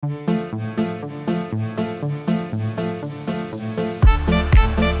Hey,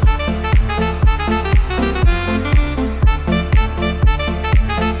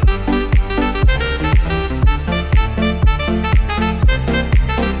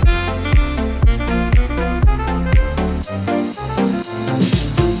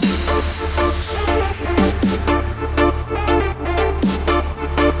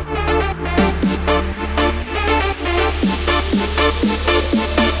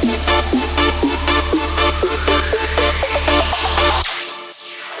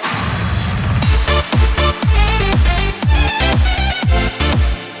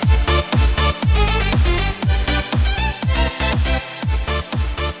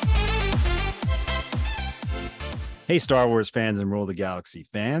 Star Wars fans and Rule the Galaxy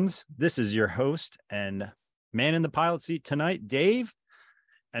fans. This is your host and man in the pilot seat tonight, Dave.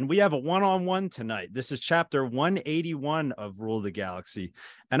 And we have a one-on-one tonight. This is chapter 181 of Rule the Galaxy.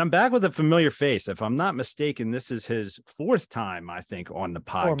 And I'm back with a familiar face. If I'm not mistaken, this is his fourth time, I think, on the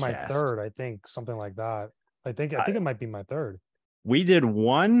podcast. Or my third, I think, something like that. I think it might be my third. We did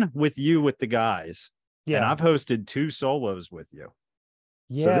one with you with the guys. Yeah. And I've hosted two solos with you.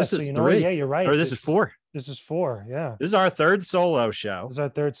 Yeah, so this is three. Yeah, you're right. Or this is four. This is four. Yeah. This is our third solo show. This is our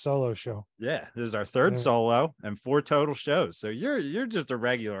third solo show. Yeah, this is our third solo and four total shows. So you're just a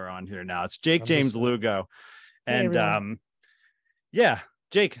regular on here now. It's Jake James Lugo. And yeah,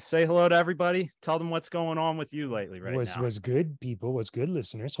 Jake, say hello to everybody. Tell them what's going on with you lately now. Was good, people. What's good,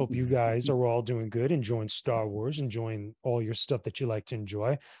 listeners. Hope you guys are all doing good, enjoying Star Wars, enjoying all your stuff that you like to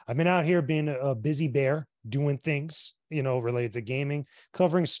enjoy. I've been out here being a busy bear, doing things, related to gaming,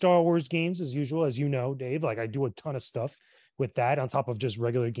 covering Star Wars games as usual, as you know, Dave. Like I do a ton of stuff with that on top of just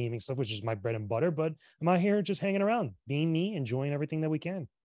regular gaming stuff, which is my bread and butter. But I'm out here just hanging around, being me, enjoying everything that we can.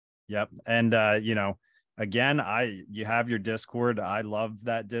 Yep. And again, you have your Discord. I love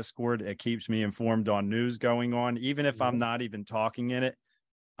that Discord. It keeps me informed on news going on, even if I'm not even talking in it.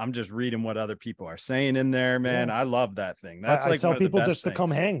 I'm just reading what other people are saying in there, man. Yeah. I love that thing. That's I tell people just to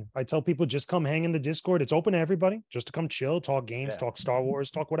come hang. I tell people just come hang in the Discord. It's open to everybody, just to come chill, talk games, talk Star Wars,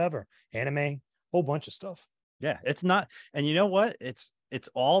 talk whatever, anime, whole bunch of stuff. Yeah, it's not. And you know what? It's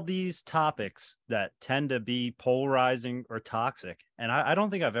all these topics that tend to be polarizing or toxic. And I don't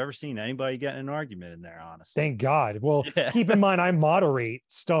think I've ever seen anybody get in an argument in there, honestly. Thank God. Well, keep in mind, I moderate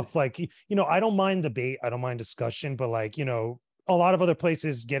stuff like, I don't mind debate. I don't mind discussion, but a lot of other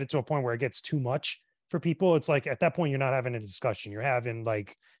places get it to a point where it gets too much for people. It's like, at that point, you're not having a discussion. You're having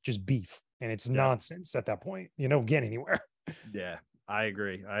like just beef, and it's nonsense at that point. You don't get anywhere. Yeah, I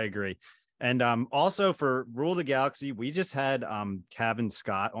agree. And also for Rule the Galaxy, we just had Cavan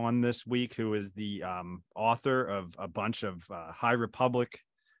Scott on this week, who is the author of a bunch of High Republic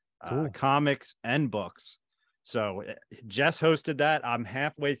comics and books. So Jess hosted that. I'm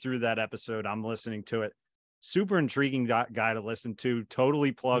halfway through that episode. I'm listening to it. Super intriguing guy to listen to.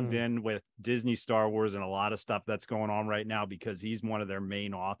 Totally plugged in with Disney, Star Wars, and a lot of stuff that's going on right now because he's one of their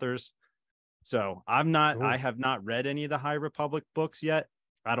main authors. So I have not read any of the High Republic books yet.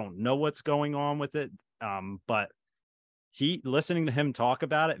 I don't know what's going on with it. But listening to him talk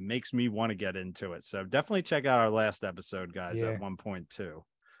about it makes me want to get into it. So definitely check out our last episode, guys, at 1.2.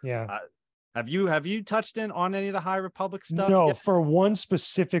 Yeah. Have you touched in on any of the High Republic stuff? No, yet? For one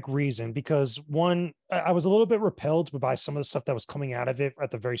specific reason, because one, I was a little bit repelled by some of the stuff that was coming out of it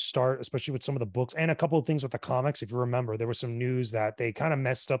at the very start, especially with some of the books and a couple of things with the comics. If you remember, there was some news that they kind of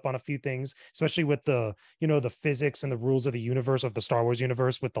messed up on a few things, especially with the, the physics and the rules of the universe of the Star Wars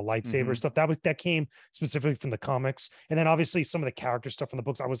universe with the lightsaber stuff that came specifically from the comics. And then obviously some of the character stuff from the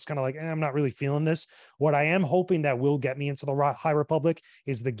books, I was kind of like, I'm not really feeling this. What I am hoping that will get me into the High Republic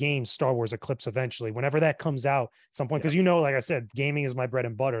is the game Star Wars Eclipse eventually, whenever that comes out at some point, because like I said, gaming is my bread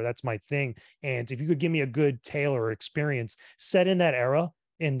and butter. That's my thing. And if you could give me a good tale or experience set in that era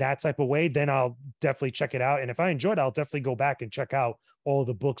in that type of way, then I'll definitely check it out. And if I enjoyed it, I'll definitely go back and check out all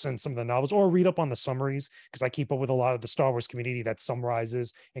the books and some of the novels, or read up on the summaries, because I keep up with a lot of the Star Wars community that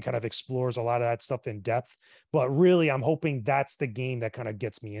summarizes and kind of explores a lot of that stuff in depth. But really, I'm hoping that's the game that kind of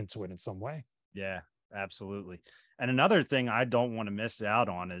gets me into it in some way. Yeah, absolutely. And another thing I don't want to miss out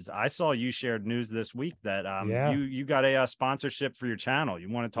on is I saw you shared news this week that you got a sponsorship for your channel. You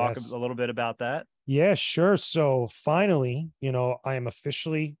want to talk a little bit about that? Yeah, sure. So finally, I am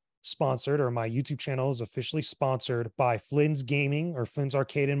officially sponsored, or my YouTube channel is officially sponsored by Flynn's Gaming or Flynn's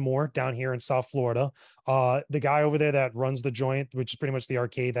Arcade and More down here in South Florida. The guy over there that runs the joint, which is pretty much the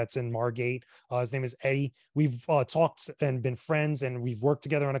arcade that's in Margate, his name is Eddie. We've talked and been friends, and we've worked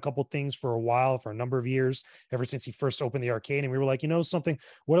together on a couple things for a while, for a number of years, ever since he first opened the arcade. And we were like, you know, something,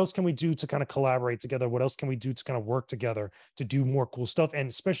 what else can we do to kind of collaborate together? What else can we do to kind of work together to do more cool stuff? And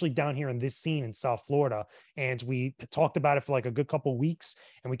especially down here in this scene in South Florida. And we talked about it for like a good couple weeks,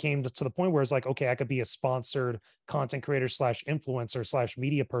 and we came to the point where it's like, okay, I could be a sponsored content creator slash influencer slash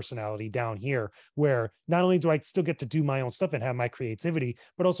media personality down here, where not only do I still get to do my own stuff and have my creativity,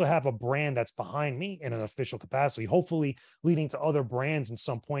 but also have a brand that's behind me in an official capacity, hopefully leading to other brands in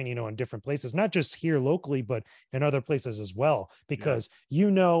some point, you know, in different places, not just here locally, but in other places as well. Because you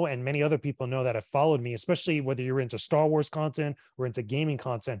know, and many other people know that have followed me, especially whether you're into Star Wars content or into gaming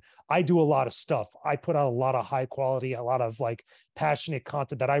content, I do a lot of stuff. I put out a lot of high quality, a lot of like passionate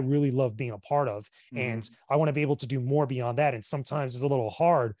content that I really love being a part of. And I want to be able to do more beyond that. And sometimes it's a little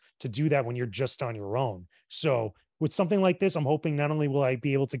hard to do that when you're just on your own. So with something like this, I'm hoping not only will I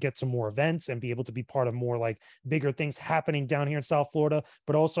be able to get to more events and be able to be part of more like bigger things happening down here in South Florida,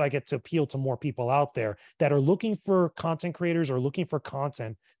 but also I get to appeal to more people out there that are looking for content creators or looking for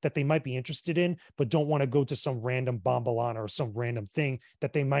content that they might be interested in, but don't want to go to some random Bombalana or some random thing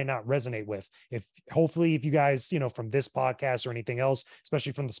that they might not resonate with. If hopefully, if you guys, you know, from this podcast or anything else,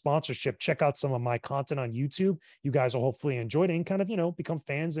 especially from the sponsorship, check out some of my content on YouTube. You guys will hopefully enjoy it and kind of, you know, become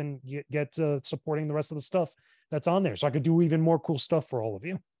fans and get supporting the rest of the stuff that's on there, so I could do even more cool stuff for all of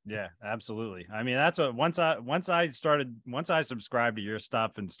you. Yeah, absolutely. I mean, that's what once I subscribed to your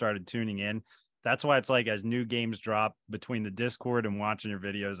stuff and started tuning in, that's why it's like, as new games drop, between the Discord and watching your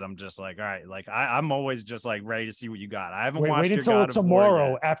videos, I'm just like, all right, like I'm always just like ready to see what you got. I haven't watched wait your until God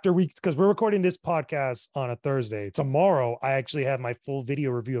tomorrow after because we're recording this podcast on a Thursday. Tomorrow, I actually have my full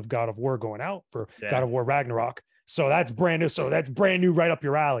video review of God of War going out for God of War Ragnarok. So that's brand new. So that's brand new, right up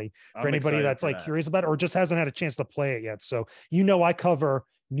your alley for anybody that's like curious about it or just hasn't had a chance to play it yet. So, you know, I cover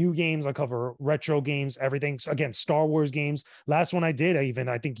new games, I cover retro games, everything. So again, Star Wars games. Last one I did,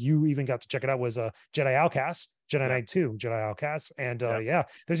 I think you even got to check it out, was Jedi Outcast, Jedi Knight 2, Jedi Outcast. And yeah,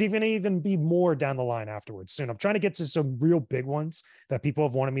 there's even be more down the line afterwards soon. I'm trying to get to some real big ones that people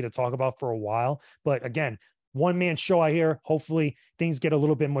have wanted me to talk about for a while. But again, one-man show, I hear. Hopefully things get a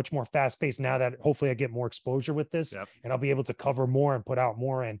little bit much more fast-paced now that hopefully I get more exposure with this, and I'll be able to cover more and put out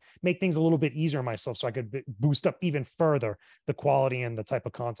more and make things a little bit easier on myself, so I could boost up even further the quality and the type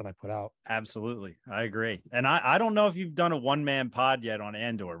of content I put out. Absolutely. I agree. And I don't know if you've done a one-man pod yet on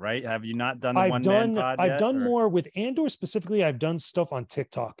Andor, right? Have you not done the one-man pod yet? I've done more with Andor specifically. I've done stuff on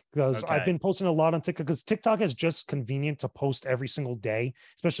TikTok because I've been posting a lot on TikTok, because TikTok is just convenient to post every single day,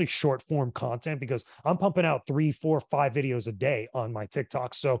 especially short form content, because I'm pumping out 3, 4, 5 videos a day on my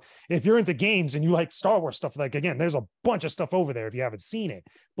TikTok. So if you're into games and you like Star Wars stuff, like, again, there's a bunch of stuff over there if you haven't seen it.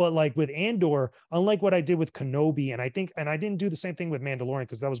 But like with Andor, unlike what I did with Kenobi, and I didn't do the same thing with Mandalorian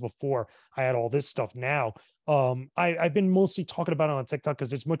because that was before I had all this stuff. Now I've been mostly talking about it on TikTok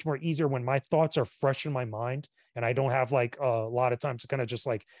because it's much more easier when my thoughts are fresh in my mind and I don't have like a lot of time to kind of just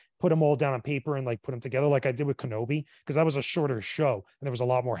like put them all down on paper and like put them together like I did with Kenobi, because that was a shorter show and there was a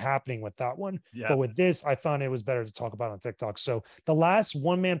lot more happening with that one. But with this, I found it was better to talk about on TikTok. So the last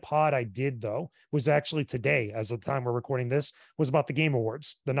one-man pod I did, though, was actually today, as of the time we're recording this, was about the Game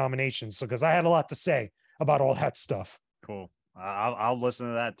Awards, the nominations. So because I had a lot to say about all that stuff. Cool. I'll listen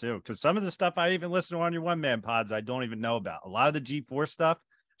to that too, because some of the stuff I even listen to on your one-man pods I don't even know about. A lot of the G4 stuff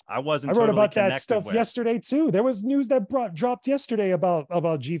I wrote about that stuff yesterday too. There was news that dropped yesterday about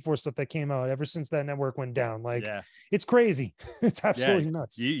G4 stuff that came out ever since that network went down. Like, it's crazy. It's absolutely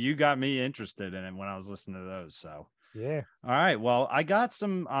nuts. You got me interested in it when I was listening to those. So yeah. All right. Well, I got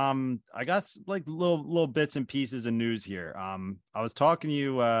some like little bits and pieces of news here. I was talking to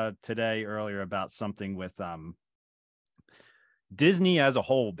you today earlier about something with Disney as a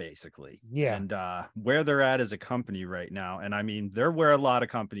whole, basically. Yeah. And where they're at as a company right now. And I mean, they're where a lot of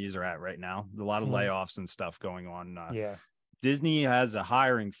companies are at right now. A lot of layoffs and stuff going on. Disney has a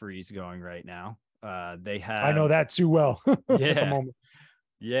hiring freeze going right now. They have, I know that too well. At the moment.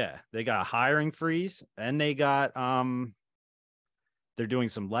 Yeah. They got a hiring freeze, and they got they're doing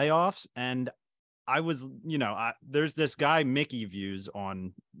some layoffs. And I was, there's this guy, Mickey Views,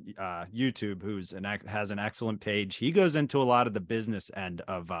 on YouTube, has an excellent page. He goes into a lot of the business end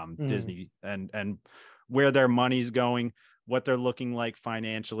of Disney and where their money's going, what they're looking like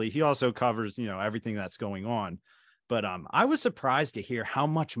financially. He also covers, everything that's going on. But I was surprised to hear how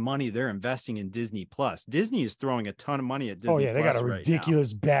much money they're investing in Disney Plus. Disney is throwing a ton of money at Disney Oh yeah, they got Plus a right now.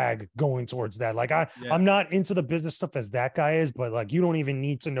 ridiculous bag going towards that. Like Yeah. I'm not into the business stuff as that guy is, but like you don't even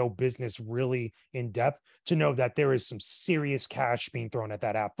need to know business really in depth to know that there is some serious cash being thrown at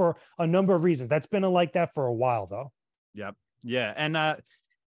that app for a number of reasons. That's been like that for a while though. Yep. Yeah. And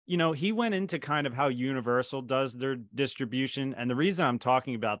you know, he went into kind of how Universal does their distribution. And the reason I'm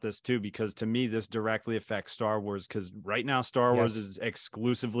talking about this too, because to me, this directly affects Star Wars, because right now Star Wars is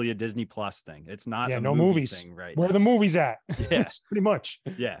exclusively a Disney Plus thing. It's not a no movie movies thing right Where now. are the movies at? Yeah. Pretty much.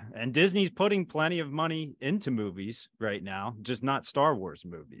 Yeah. And Disney's putting plenty of money into movies right now, just not Star Wars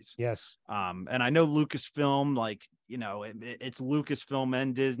movies. Yes. And I know Lucasfilm, like, you know, it's Lucasfilm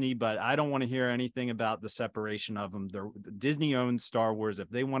and Disney, but I don't want to hear anything about the separation of them. Disney owns Star Wars. If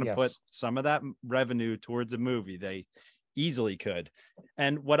they want to put some of that revenue towards a movie, they easily could.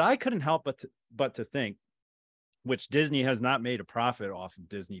 And what I couldn't help but to think, which Disney has not made a profit off of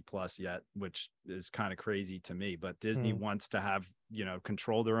Disney Plus yet, which is kind of crazy to me, but Disney wants to have, you know,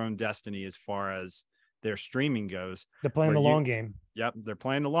 control their own destiny as far as their streaming goes. They're playing the long game. Yep. They're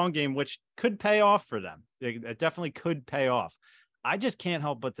playing the long game, which could pay off for them. It definitely could pay off. I just can't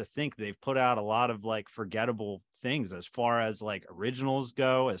help but to think they've put out a lot of like forgettable things as far as like originals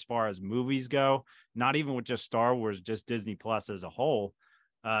go, as far as movies go, not even with just Star Wars, just Disney Plus as a whole.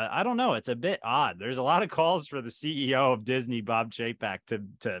 I don't know. It's a bit odd. There's a lot of calls for the CEO of Disney, Bob Chapek,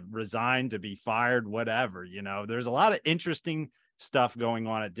 to resign, to be fired, whatever. You know, there's a lot of interesting stuff going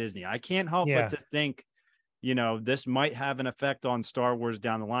on at Disney. I can't help but to think, you know, this might have an effect on Star Wars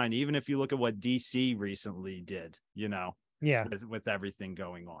down the line, even if you look at what DC recently did, you know, with everything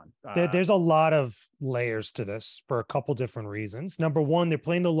going on. There's a lot of layers to this for a couple different reasons. Number one, they're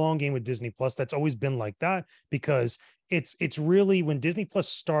playing the long game with Disney Plus. That's always been like that because it's really, when Disney Plus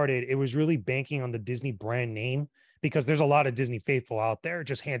started, it was really banking on the Disney brand name, because there's a lot of Disney faithful out there,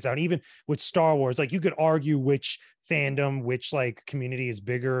 just hands out. Even with Star Wars, like you could argue which fandom, which like community is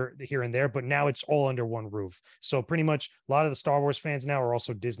bigger here and there, but now it's all under one roof. So pretty much a lot of the Star Wars fans now are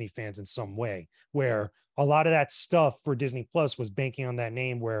also Disney fans in some way, where a lot of that stuff for Disney Plus was banking on that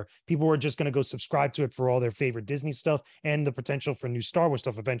name, where people were just going to go subscribe to it for all their favorite Disney stuff and the potential for new Star Wars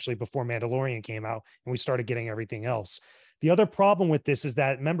stuff eventually before Mandalorian came out and we started getting everything else. The other problem with this is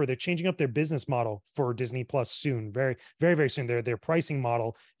that, remember, they're changing up their business model for Disney Plus soon, very, very, very soon. Their pricing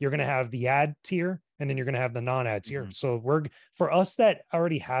model, you're going to have the ad tier and then you're going to have the non-ad tier. Mm-hmm. So for us that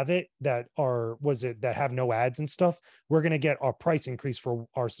already have it, that have no ads and stuff, we're going to get our price increase for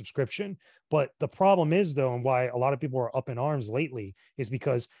our subscription. But the problem is, though, and why a lot of people are up in arms lately, is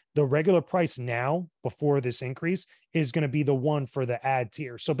because the regular price now before this increase is going to be the one for the ad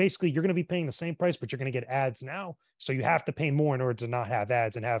tier. So basically you're going to be paying the same price, but you're going to get ads now. So you have to pay more in order to not have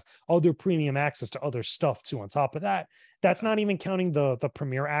ads and have other premium access to other stuff too. On top of that, that's not even counting the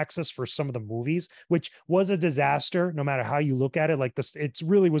premiere access for some of the movies, which was a disaster no matter how you look at it. Like this, it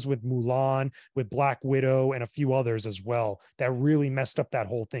really was with Mulan, with Black Widow, and a few others as well that really messed up that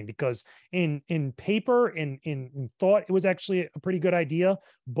whole thing, because in paper, in thought, it was actually a pretty good idea,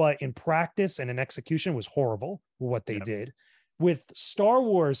 but in practice and in execution was horrible what they did. With Star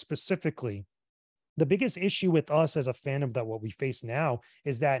Wars specifically, the biggest issue with us as a fandom, that what we face now,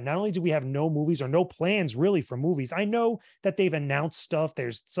 is that not only do we have no movies or no plans really for movies. I know that they've announced stuff.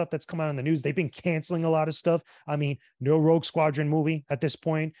 There's stuff that's come out in the news. They've been canceling a lot of stuff. I mean, no Rogue Squadron movie at this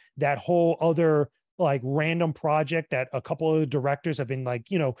point. That whole other like random project that a couple of directors have been like,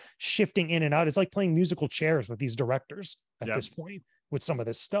 you know, shifting in and out. It's like playing musical chairs with these directors at this point with some of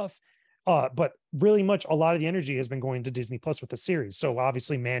this stuff. But really much, a lot of the energy has been going to Disney Plus with the series. So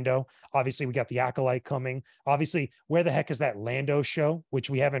obviously Mando, obviously we got the Acolyte coming. Obviously, where the heck is that Lando show, which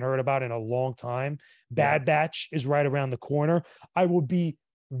we haven't heard about in a long time? Bad Batch is right around the corner. I will be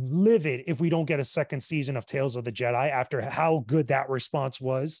livid if we don't get a second season of Tales of the Jedi after how good that response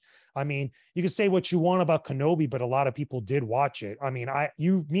was. I mean, you can say what you want about Kenobi, but a lot of people did watch it. I mean,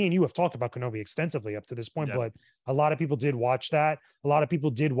 me and you have talked about Kenobi extensively up to this point, but a lot of people did watch that. A lot of people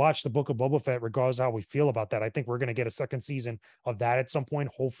did watch the Book of Boba Fett, regardless of how we feel about that. I think we're going to get a second season of that at some point,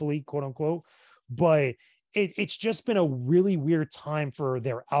 hopefully, quote unquote. But it's just been a really weird time for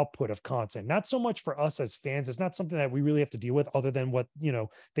their output of content. Not so much for us as fans. It's not something that we really have to deal with other than what, you know,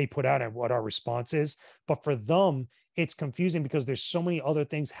 they put out and what our response is. But for them, it's confusing because there's so many other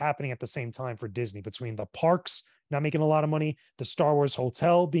things happening at the same time for Disney, between the parks not making a lot of money, the Star Wars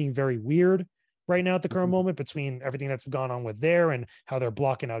hotel being very weird right now at the current moment, between everything that's gone on with there and how they're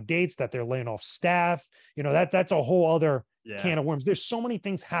blocking out dates, that they're laying off staff. You know, that's a whole other can of worms. There's so many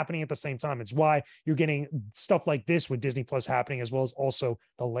things happening at the same time. It's why you're getting stuff like this with Disney Plus happening, as well as also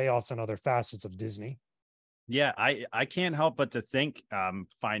the layoffs and other facets of Disney. Yeah, I can't help but to think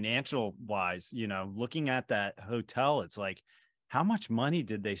financial wise, looking at that hotel, it's like how much money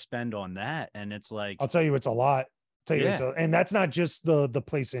did they spend on that? And it's like, I'll tell you, it's a lot. Tell you, yeah, and that's not just the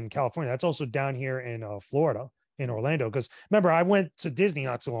place in California. That's also down here in Florida, in Orlando. Because remember, I went to Disney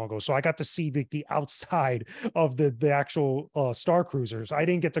not so long ago, so I got to see the outside of the actual Star Cruisers. I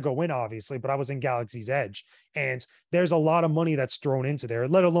didn't get to go in, obviously, but I was in Galaxy's Edge, and there's a lot of money that's thrown into there,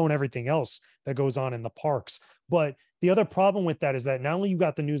 let alone everything else that goes on in the parks. But the other problem with that is that not only you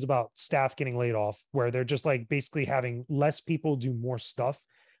got the news about staff getting laid off, where they're just like basically having less people do more stuff,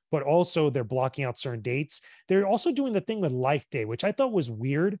 but also they're blocking out certain dates. They're also doing the thing with Life Day, which I thought was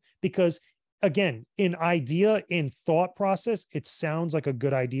weird because, again, in idea, in thought process, it sounds like a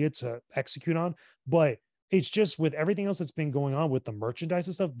good idea to execute on, but it's just with everything else that's been going on with the merchandise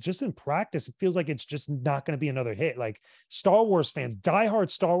and stuff, just in practice, it feels like it's just not going to be another hit. Like Star Wars fans,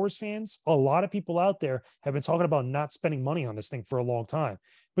 diehard Star Wars fans, a lot of people out there have been talking about not spending money on this thing for a long time.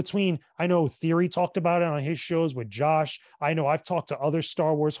 Between, I know Theory talked about it on his shows with Josh. I know I've talked to other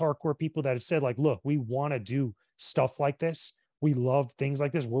Star Wars hardcore people that have said, like, look, we want to do stuff like this. We love things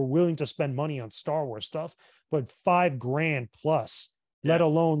like this. We're willing to spend money on Star Wars stuff, but $5,000 plus, let yeah,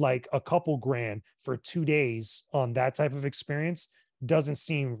 alone like a couple grand for 2 days on that type of experience, doesn't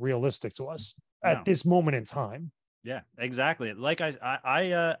seem realistic to us at no, this moment in time. yeah, exactly. Like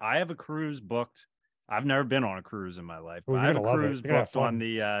I have a cruise booked. I've never been on a cruise in my life, Oh, but I you're have a gonna love it. cruise You're gonna have booked on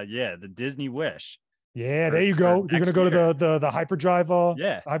fun. the Disney Wish Yeah, there for you for go. You're gonna next go to year. the hyperdrive,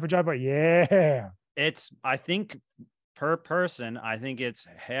 Yeah, Yeah. it's I think per person, I think it's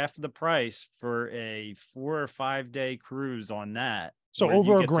half the price for a 4 or 5 day cruise on that, So where you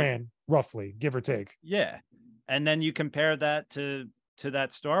over a get to, grand, roughly, give or take. yeah, and then you compare that to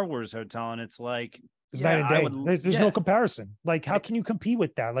that Star Wars hotel, and it's like, It's night yeah, and I day. would, There's no yeah, comparison. Like, how can you compete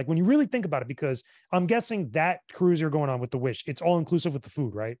with that? Like, when you really think about it, because I'm guessing that cruise you're going on with the Wish, it's all inclusive with the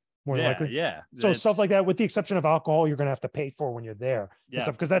food, right? More than yeah, likely. yeah, So stuff it's like that, with the exception of alcohol, you're gonna have to pay for when you're there and yeah,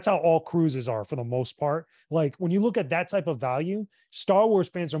 stuff, because that's how all cruises are for the most part. Like when you look at that type of value, Star Wars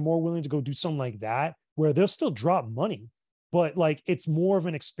fans are more willing to go do something like that, where they'll still drop money, but like it's more of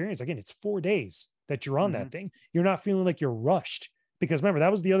an experience. Again, it's 4 days that you're on that mhm, thing. You're not feeling like you're rushed. Because remember, that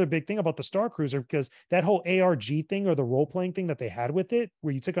was the other big thing about the Star Cruiser, because that whole ARG thing or the role playing thing that they had with it,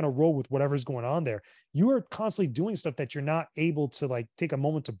 where you take on a role with whatever's going on there, you are constantly doing stuff that you're not able to like take a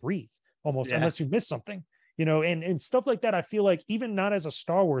moment to breathe almost, yeah, unless you miss something, and stuff like that. I feel like even not as a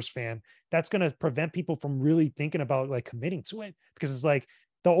Star Wars fan, that's going to prevent people from really thinking about like committing to it, because it's like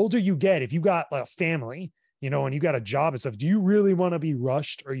the older you get, if you got a family, and you got a job and stuff, do you really want to be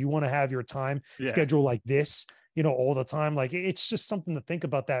rushed, or you want to have your time yeah. schedule like this, all the time? Like it's just something to think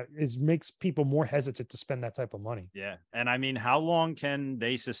about, that is makes people more hesitant to spend that type of money. Yeah. And I mean, how long can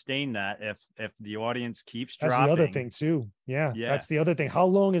they sustain that if the audience keeps That's the other dropping? thing too. Yeah, Yeah. that's the other thing. How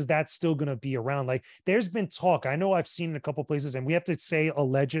long is that still going to be around? Like, there's been talk. I know I've seen in a couple places, and we have to say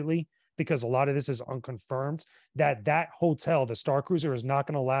allegedly because a lot of this is unconfirmed, that hotel, the Star Cruiser, is not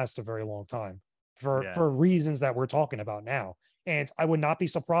going to last a very long time for Yeah. for reasons that we're talking about now. And I would not be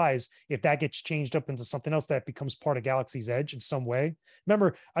surprised if that gets changed up into something else that becomes part of Galaxy's Edge in some way.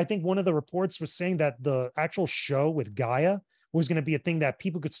 Remember, I think one of the reports was saying that the actual show with Gaia was going to be a thing that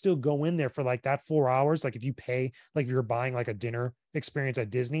people could still go in there for like that 4 hours. Like if you pay, like if you're buying like a dinner experience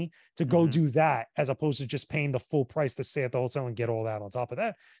at Disney, to go Hmm. do that, as opposed to just paying the full price to stay at the hotel and get all that on top of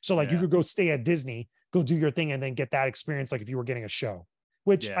that. So like you Yeah. could go stay at Disney, go do your thing, and then get that experience like if you were getting a show,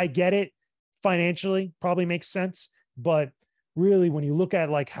 which Yeah. I get it, financially probably makes sense. But really, when you look at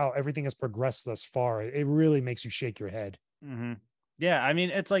like how everything has progressed thus far, it really makes you shake your head. Hmm. Yeah, I mean,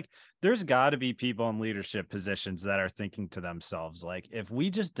 it's like there's got to be people in leadership positions that are thinking to themselves, like, if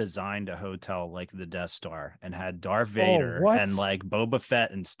we just designed a hotel like the Death Star and had Darth Oh, Vader and what? like Boba Fett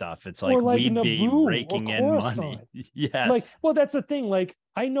and stuff, it's Or like like we'd be Naboo or raking in money. Coruscant. Like, Yes. well, that's the thing. Like,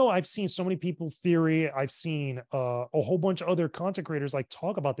 I know I've seen so many people theory. I've seen a whole bunch of other content creators like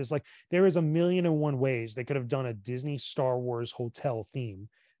talk about this. Like, there is a million and one ways they could have done a Disney Star Wars hotel theme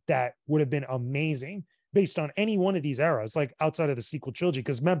that would have been amazing based on any one of these eras, like outside of the sequel trilogy.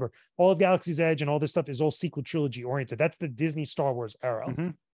 Because remember, all of Galaxy's Edge and all this stuff is all sequel trilogy oriented. That's the Disney Star Wars era. Hmm.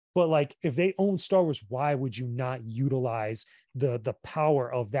 But like, if they own Star Wars, why would you not utilize the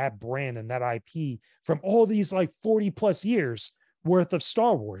power of that brand and that IP from all these like 40 plus years worth of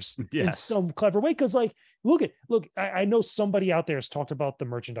Star Wars in Yes. some clever way? Because like, look, I know somebody out there has talked about the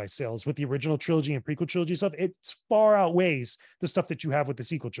merchandise sales with the original trilogy and prequel trilogy stuff. It far outweighs the stuff that you have with the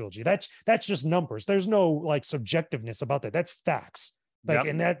sequel trilogy. That's just numbers. There's no like subjectiveness about that. That's facts. Like, Yep.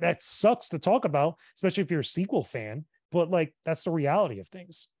 and that sucks to talk about, especially if you're a sequel fan. But like, that's the reality of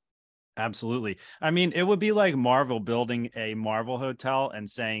things. Absolutely. I mean, it would be like Marvel building a Marvel hotel and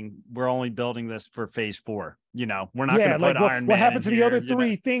saying, we're only building this for phase 4. We're not going Yeah, to put like Iron what Man happened in to the other here.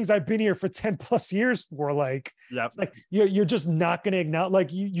 three things I've been here for 10 plus years for? Like, Yep. it's like you're just not going to acknowledge,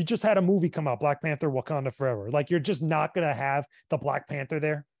 like you just had a movie come out, Black Panther Wakanda Forever. Like, you're just not going to have the Black Panther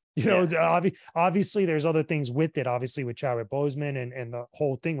there. Obviously there's other things with it, obviously with Chadwick Boseman and the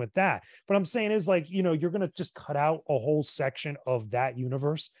whole thing with that. But I'm saying is like, you're going to just cut out a whole section of that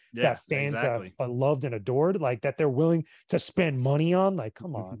universe Yeah, that fans exactly. have loved and adored, like that they're willing to spend money on. Like,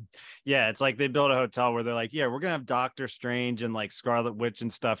 come on. Yeah, it's like they build a hotel where they're like, yeah, we're gonna have Doctor Strange and like Scarlet Witch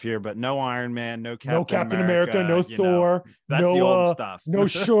and stuff here, but no Iron Man, no No Captain Captain America, no America. Thor, That's the old no stuff. no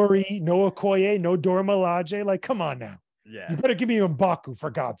Shuri, no Okoye, no Dora Milaje. Like, come on now. Yeah, You better give me M'Baku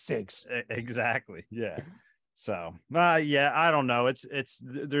for God's sakes. exactly. Yeah. So, yeah, I don't know.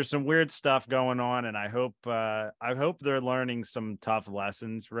 There's some weird stuff going on, and I hope they're learning some tough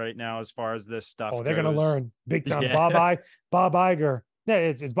lessons right now as far as this stuff. Oh, they're gonna goes. learn big time. Yeah. Bob Iger. Yeah,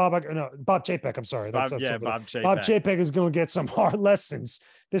 it's Bob Iger. No, Bob Chapek. I'm sorry. Bob Chapek. Bob Chapek is going to get some hard lessons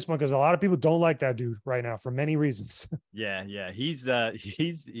this one because a lot of people don't like that dude right now for many reasons. Yeah. He's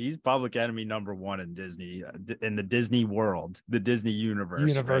public enemy number 1 in Disney, in the Disney world, the Disney universe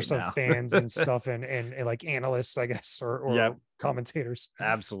Universe right of now. fans and stuff, and like analysts, I guess, or yep. commentators.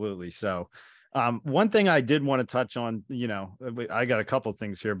 Absolutely. So, one thing I did want to touch on, I got a couple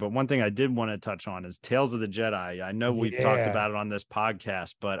things here, but one thing I did want to touch on is Tales of the Jedi. I know we've talked about it on this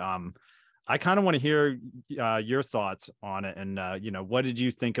podcast, but I kind of want to hear your thoughts on it, and what did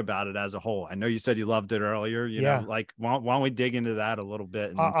you think about it as a whole? I know you said you loved it earlier. Like why don't we dig into that a little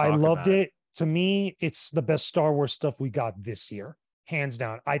bit? And I loved it. To me, it's the best Star Wars stuff we got this year. Hands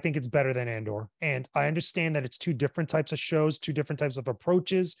down. I think it's better than Andor. And I understand that it's two different types of shows, two different types of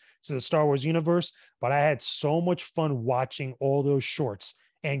approaches to the Star Wars universe, but I had so much fun watching all those shorts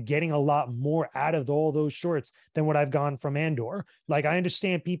and getting a lot more out of all those shorts than what I've gone from Andor. Like, I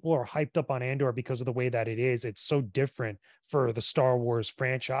understand people are hyped up on Andor because of the way that it is. It's so different for the Star Wars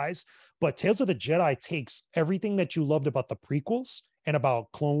franchise, but Tales of the Jedi takes everything that you loved about the prequels and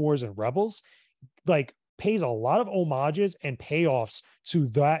about Clone Wars and Rebels, like pays a lot of homages and payoffs to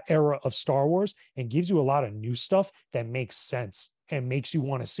that era of Star Wars and gives you a lot of new stuff that makes sense and makes you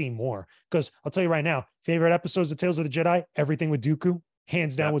want to see more. Because I'll tell you right now, favorite episodes of Tales of the Jedi, everything with Dooku,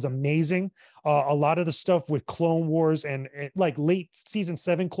 hands down, was amazing. A lot of the stuff with Clone Wars and like late season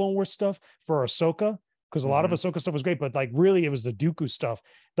 7 Clone Wars stuff for Ahsoka, because a lot of Ahsoka stuff was great, but like really it was the Dooku stuff.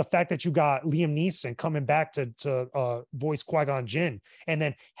 The fact that you got Liam Neeson coming back to voice Qui-Gon Jinn, and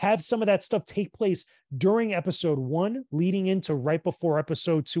then have some of that stuff take place during episode 1, leading into right before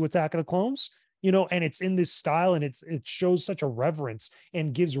episode 2, Attack of the Clones, and it's in this style, and it shows such a reverence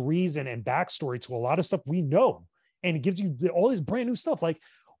and gives reason and backstory to a lot of stuff we know. And it gives you all this brand new stuff. Like,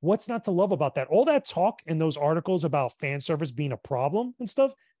 what's not to love about that? All that talk in those articles about fan service being a problem and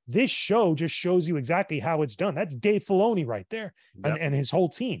stuff, this show just shows you exactly how it's done. That's Dave Filoni right there, and his whole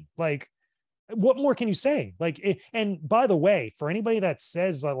team. Like, what more can you say? Like, and by the way, for anybody that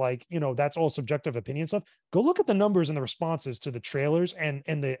says that, like, that's all subjective opinion stuff, go look at the numbers and the responses to the trailers and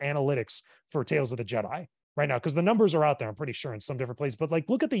the analytics for Tales of the Jedi right now, because the numbers are out there, I'm pretty sure, in some different places. But like,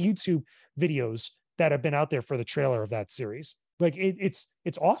 look at the YouTube videos that have been out there for the trailer of that series. Like, it's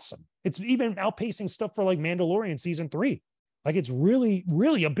awesome. It's even outpacing stuff for like Mandalorian season 3. Like, it's really,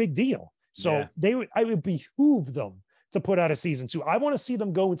 really a big deal. So I would behoove them to put out a season 2. I want to see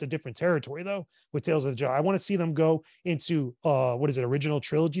them go into different territory though with Tales of the Jedi. I want to see them go into original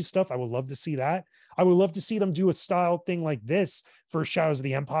trilogy stuff. I would love to see that. I would love to see them do a style thing like this for Shadows of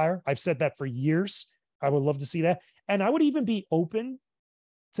the Empire. I've said that for years. I would love to see that. And I would even be open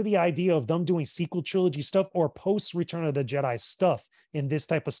to the idea of them doing sequel trilogy stuff or post Return of the Jedi stuff in this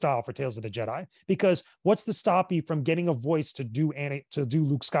type of style for Tales of the Jedi. Because what's to stop you from getting a voice to do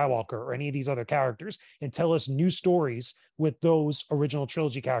Luke Skywalker or any of these other characters and tell us new stories with those original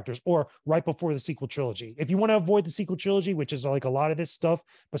trilogy characters, or right before the sequel trilogy? If you want to avoid the sequel trilogy, which is like a lot of this stuff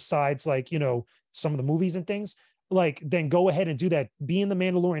besides like, some of the movies and things, like, then go ahead and do that. Be in the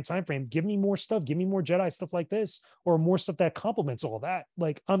Mandalorian timeframe. Give me more stuff. Give me more Jedi stuff like this, or more stuff that complements all that.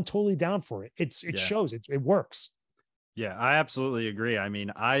 Like, I'm totally down for it. It shows it works. Yeah, I absolutely agree. I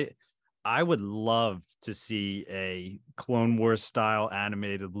mean, I would love to see a Clone Wars style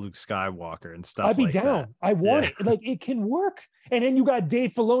animated Luke Skywalker and stuff. I'd be like down. that. I want it. Like, it can work. And then you got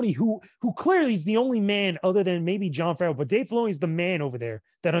Dave Filoni, who clearly is the only man other than maybe Jon Favreau, but Dave Filoni is the man over there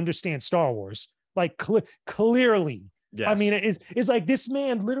that understands Star Wars. Like, clearly. Yes. I mean, it's like this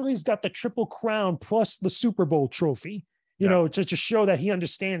man literally has got the Triple Crown plus the Super Bowl trophy, to show that he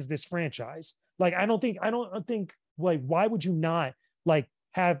understands this franchise. Like, I don't think like, why would you not like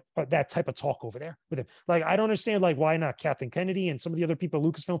have that type of talk over there with him. Like, I don't understand, like, why not Kathleen Kennedy and some of the other people at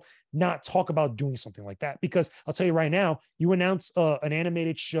Lucasfilm not talk about doing something like that? Because I'll tell you right now, you announce an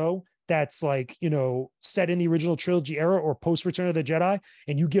animated show that's like, set in the original trilogy era or post Return of the Jedi,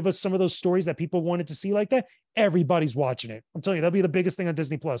 and you give us some of those stories that people wanted to see like that, everybody's watching it. I'm telling you, that'll be the biggest thing on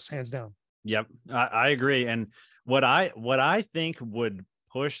Disney Plus, hands down. Yep, I agree. And what I think would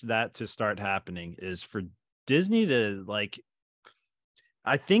push that to start happening is for Disney to, like,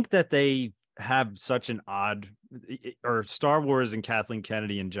 I think that they have such an odd, or Star Wars and Kathleen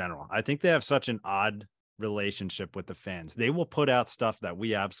Kennedy in general, I think they have such an odd relationship with the fans. They will put out stuff that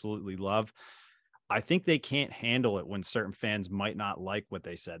we absolutely love. I think they can't handle it when certain fans might not like what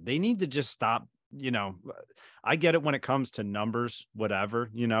they said. They need to just stop. I get it when it comes to numbers, whatever,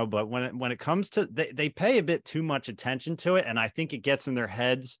 but when it comes to, they pay a bit too much attention to it. And I think it gets in their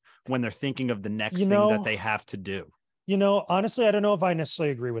heads when they're thinking of the next thing that they have to do. Honestly, I don't know if I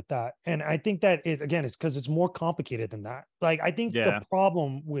necessarily agree with that. And I think that it's because it's more complicated than that. Like, I think the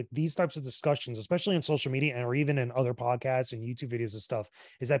problem with these types of discussions, especially in social media or even in other podcasts and YouTube videos and stuff,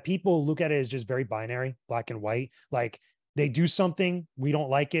 is that people look at it as just very binary, black and white. Like, they do something, we don't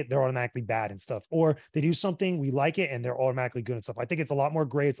like it, they're automatically bad and stuff. Or they do something, we like it, and they're automatically good and stuff. I think it's a lot more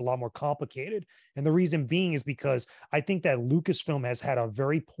gray. It's a lot more complicated. And the reason being is because I think that Lucasfilm has had a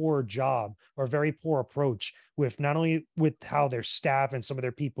very poor job or very poor approach with not only with how their staff and some of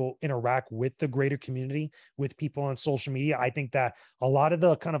their people interact with the greater community, with people on social media. I think that a lot of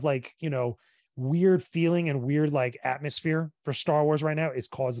the kind of like, weird feeling and weird like atmosphere for Star Wars right now is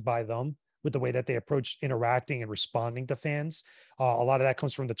caused by them, with the way that they approach interacting and responding to fans. A lot of that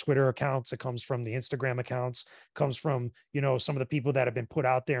comes from the Twitter accounts. It comes from the Instagram accounts, comes from, some of the people that have been put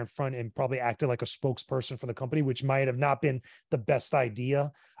out there in front and probably acted like a spokesperson for the company, which might have not been the best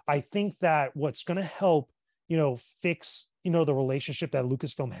idea. I think that what's going to help, fix, the relationship that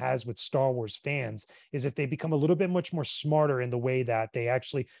Lucasfilm has with Star Wars fans is if they become a little bit much more smarter in the way that they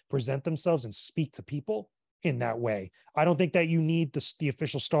actually present themselves and speak to people in that way. I don't think that you need the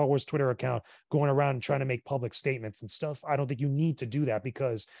official Star Wars Twitter account going around and trying to make public statements and stuff. I don't think you need to do that,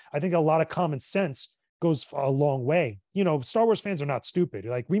 because I think a lot of common sense goes a long way. Star Wars fans are not stupid.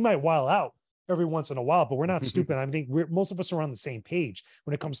 Like, we might while out every once in a while, but we're not stupid. I think most of us are on the same page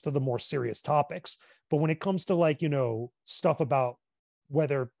when it comes to the more serious topics. But when it comes to, like, stuff about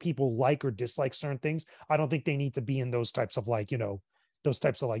whether people like or dislike certain things, I don't think they need to be in those types of like, those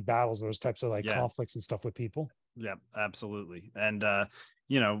types of like battles, those types of like conflicts and stuff with people. Yeah, absolutely. And,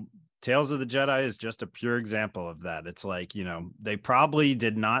 Tales of the Jedi is just a pure example of that. It's like, they probably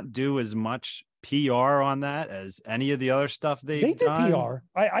did not do as much PR on that as any of the other stuff they did done.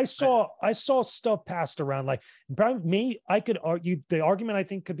 PR. I saw stuff passed around. Like, I could argue the argument, I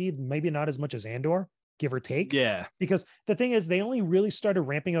think, could be maybe not as much as Andor, give or take. Yeah. Because the thing is, they only really started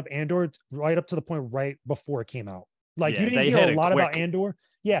ramping up Andor right up to the point right before it came out. Like, you didn't hear a lot about Andor.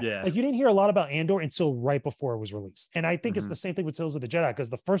 Yeah. Like, you didn't hear a lot about Andor until right before it was released. And I think it's the same thing with Tales of the Jedi, because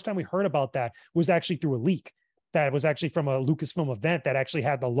the first time we heard about that was actually through a leak that was actually from a Lucasfilm event that actually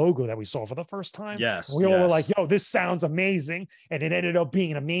had the logo that we saw for the first time. Yes. And we all were like, yo, this sounds amazing. And it ended up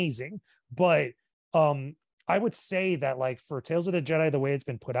being amazing. But I would say that, like, for Tales of the Jedi, the way it's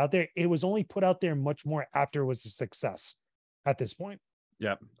been put out there, it was only put out there much more after it was a success at this point.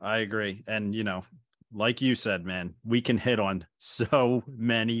 Yep, I agree. And, like you said, man, we can hit on so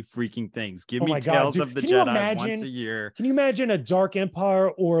many freaking things. Give me Tales of the Jedi once a year. Can you imagine a Dark Empire,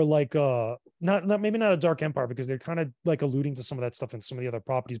 or like maybe not a Dark Empire, because they're kind of like alluding to some of that stuff in some of the other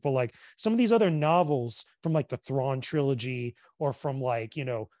properties, but like some of these other novels from like the Thrawn trilogy, or from like,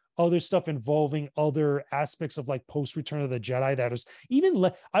 other stuff involving other aspects of like post Return of the Jedi. That is even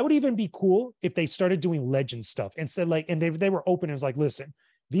I would even be cool if they started doing legend stuff and said, like, and they were open and was like, listen,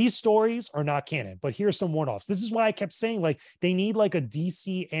 these stories are not canon, but here's some one-offs. This is why I kept saying, like, they need like a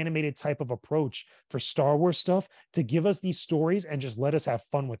DC animated type of approach for Star Wars stuff to give us these stories and just let us have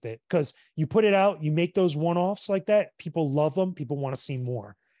fun with it. Because you put it out, you make those one-offs like that, people love them, people want to see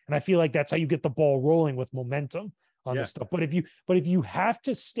more. And I feel like that's how you get the ball rolling with momentum on this stuff. But if you have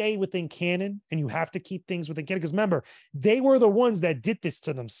to stay within canon and you have to keep things within canon, because remember, they were the ones that did this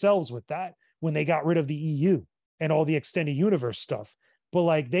to themselves with that when they got rid of the EU and all the extended universe stuff. But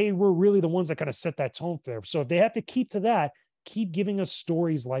like, they were really the ones that kind of set that tone there. So if they have to keep to that, keep giving us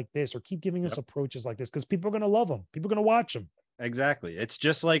stories like this, or keep giving us approaches like this, because people are going to love them. People are going to watch them. Exactly. It's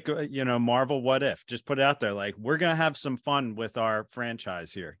just like, Marvel What If. Just put it out there. Like, we're going to have some fun with our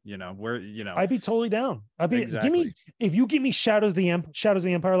franchise here. I'd be totally down. If you give me Shadows of the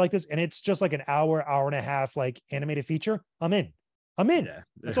Empire like this, and it's just like an hour and a half, like animated feature, I'm in. Yeah,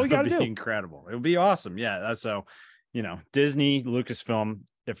 that's all you got to do. Incredible. It would be awesome. Yeah. So, Disney, Lucasfilm,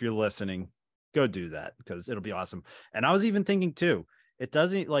 if you're listening, go do that because it'll be awesome. And I was even thinking too, it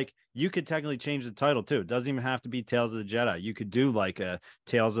doesn't like you could technically change the title too. It doesn't even have to be Tales of the Jedi. You could do like a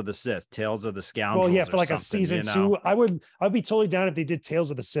Tales of the Sith, Tales of the Scoundrels. Well, yeah, for or like a something, season two, I'd be totally down if they did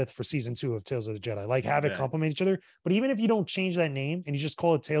Tales of the Sith for season 2 of Tales of the Jedi. Like have it complement each other. But even if you don't change that name and you just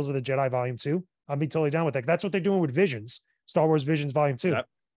call it Tales of the Jedi Volume 2, I'd be totally down with that. That's what they're doing with Visions, Star Wars Visions Volume 2. Yep.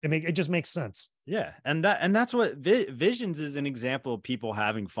 It just makes sense. Yeah, and that's what Visions is an example of people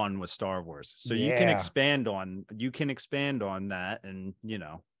having fun with Star Wars. So you can expand on that, and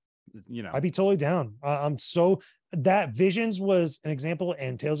I'd be totally down. I'm so that Visions was an example,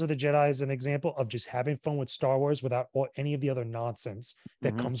 and Tales of the Jedi is an example of just having fun with Star Wars without any of the other nonsense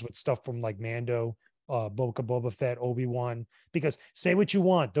that comes with stuff from like Mando, Boba Fett, Obi-Wan. Because say what you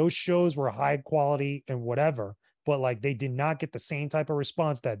want, those shows were high quality and whatever, but like they did not get the same type of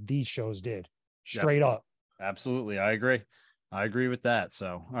response that these shows did. Straight up. Absolutely. I agree with that.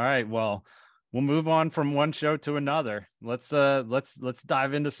 So, all right, well, we'll move on from one show to another. Let's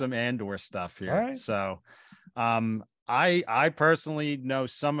dive into some Andor stuff here. All right. So, I personally know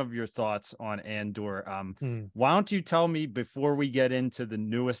some of your thoughts on Andor. Why don't you tell me before we get into the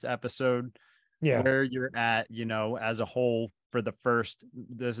newest episode, where you're at, as a whole for the first,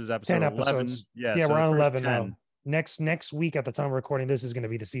 this is episode 10 episodes. 11. Yeah, so we're on 11 now. Next week at the time of recording this is going to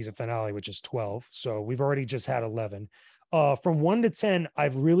be the season finale, which is 12. So we've already just had 11. From 1 to 10,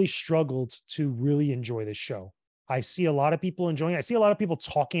 I've really struggled to really enjoy this show. I see a lot of people enjoying it. I see a lot of people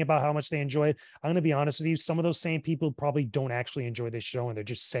talking about how much they enjoy it. I'm going to be honest with you. Some of those same people probably don't actually enjoy this show, and they're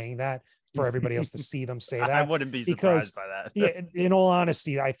just saying that for everybody else to see them say that. I wouldn't be surprised by that. Yeah, in all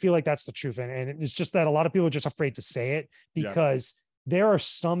honesty, I feel like that's the truth. And it's just that a lot of people are just afraid to say it because there are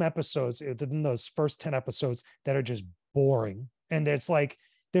some episodes in those first 10 episodes that are just boring. And it's like,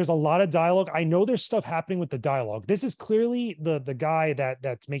 there's a lot of dialogue. I know there's stuff happening with the dialogue. This is clearly the guy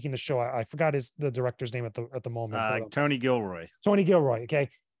that's making the show. I forgot the director's name at the moment. Tony Gilroy. Tony Gilroy. Okay.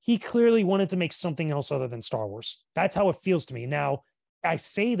 He clearly wanted to make something else other than Star Wars. That's how it feels to me. Now, I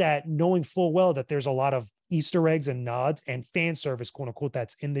say that knowing full well that there's a lot of Easter eggs and nods and fan service, quote unquote,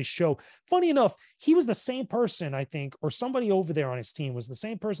 that's in this show. Funny enough, he was the same person, I think, or somebody over there on his team was the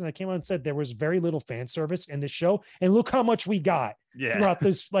same person that came out and said there was very little fan service in this show. And look how much we got throughout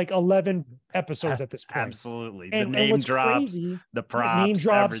this like 11 episodes at this point. Absolutely. The name drops, the props, name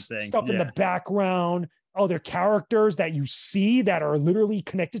drops, everything. Stuff in the background, other characters that you see that are literally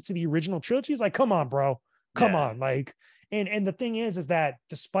connected to the original trilogy. It's like, come on, bro. Come on. Like, and the thing is that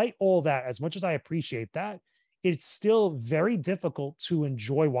despite all that, as much as I appreciate that, it's still very difficult to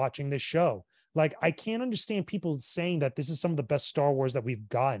enjoy watching this show. Like, I can't understand people saying that this is some of the best Star Wars that we've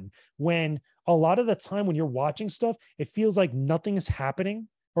gotten, when a lot of the time when you're watching stuff, it feels like nothing is happening,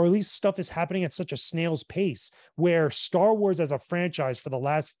 or at least stuff is happening at such a snail's pace, where Star Wars as a franchise for the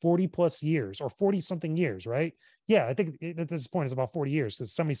last 40 plus years or 40 something years, right? Yeah, I think at this point it's about 40 years.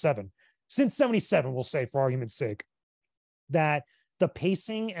 It's 77. Since 77, we'll say for argument's sake, that the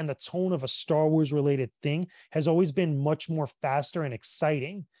pacing and the tone of a Star Wars related thing has always been much more faster and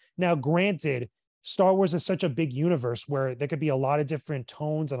exciting. Now, granted, Star Wars is such a big universe where there could be a lot of different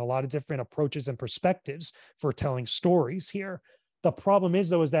tones and a lot of different approaches and perspectives for telling stories here. The problem is,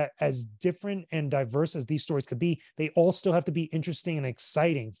 though, is that as different and diverse as these stories could be, they all still have to be interesting and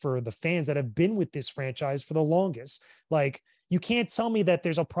exciting for the fans that have been with this franchise for the longest. Like, you can't tell me that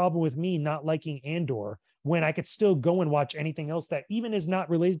there's a problem with me not liking Andor when I could still go and watch anything else that even is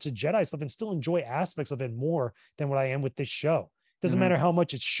not related to Jedi stuff and still enjoy aspects of it more than what I am with this show. Doesn't matter how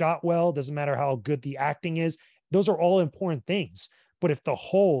much it's shot well, doesn't matter how good the acting is. Those are all important things. But if the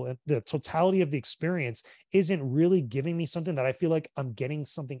totality of the experience isn't really giving me something that I feel like I'm getting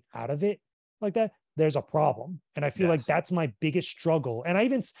something out of it like that, there's a problem. And I feel like that's my biggest struggle. And I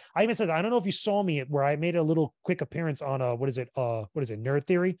even said, I don't know if you saw me where I made a little quick appearance on what is it Nerd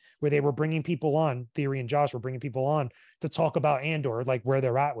Theory, where they were bringing people on, Theory and Josh were bringing people on to talk about Andor, like where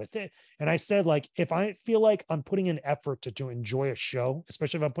they're at with it. And I said, like, if I feel like I'm putting an effort to enjoy a show,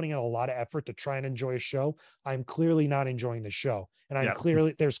 especially if I'm putting in a lot of effort to try and enjoy a show, I'm clearly not enjoying the show. And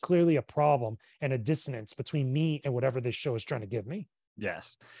there's clearly a problem and a dissonance between me and whatever this show is trying to give me.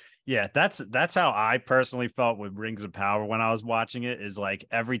 Yes. Yeah, that's how I personally felt with Rings of Power when I was watching it. Is like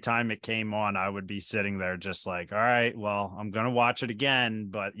every time it came on, I would be sitting there just like, all right, well, I'm going to watch it again.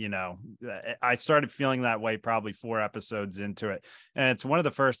 But, I started feeling that way probably 4 episodes into it. And it's one of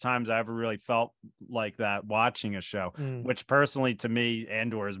the first times I ever really felt like that watching a show, which personally to me,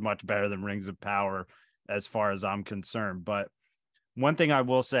 Andor is much better than Rings of Power as far as I'm concerned. But One thing I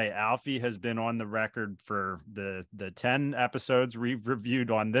will say, Alfie has been on the record for the 10 episodes we've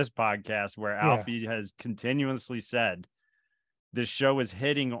reviewed on this podcast where Alfie has continuously said this show is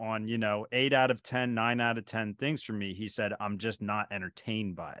hitting on, 8 out of 10, 9 out of 10 things for me. He said, I'm just not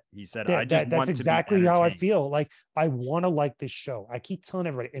entertained by it. He said, that's exactly how I feel. Like, I want to like this show. I keep telling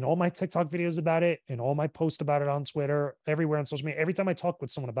everybody in all my TikTok videos about it, and all my posts about it on Twitter, everywhere on social media, every time I talk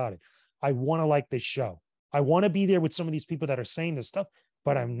with someone about it, I want to like this show. I want to be there with some of these people that are saying this stuff,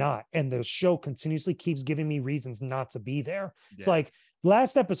 but I'm not. And the show continuously keeps giving me reasons not to be there. Yeah. It's like,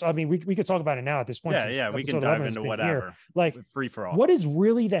 last episode, I mean, we could talk about it now at this point. Yeah, we can dive into whatever. Here. Like, free for all. What is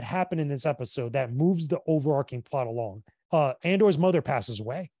really that happened in this episode that moves the overarching plot along? Andor's mother passes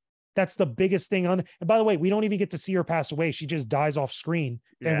away. That's the biggest thing on. And by the way, we don't even get to see her pass away. She just dies off screen,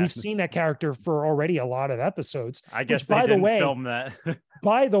 and we've seen that character for already a lot of episodes. I guess they didn't film that.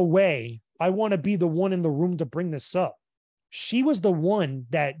 By the way, I want to be the one in the room to bring this up. She was the one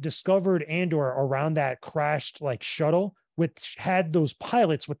that discovered Andor around that crashed like shuttle, which had those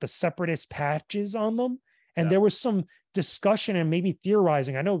pilots with the separatist patches on them. And there was some discussion and maybe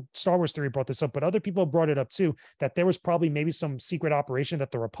theorizing. I know Star Wars Theory brought this up, but other people brought it up too, that there was probably maybe some secret operation that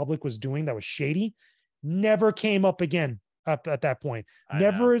the Republic was doing that was shady. Never came up again at that point.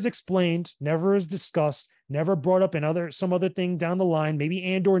 Never is explained, never is discussed, never brought up in some other thing down the line. Maybe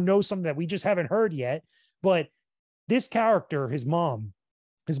Andor knows something that we just haven't heard yet. But this character, his mom,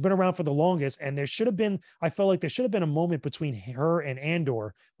 has been around for the longest, and I felt like there should have been a moment between her and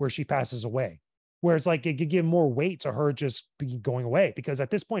Andor where she passes away, where it's like it could give more weight to her just going away, because at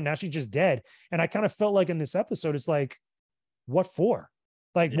this point now she's just dead. And I kind of felt like in this episode, it's like, what for?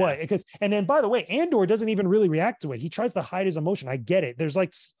 Like what? Because, and then by the way, Andor doesn't even really react to it. He tries to hide his emotion. I get it. There's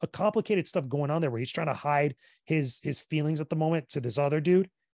like a complicated stuff going on there where he's trying to hide his feelings at the moment to this other dude.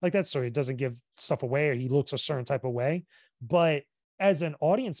 Like that story, it doesn't give stuff away, or he looks a certain type of way. But as an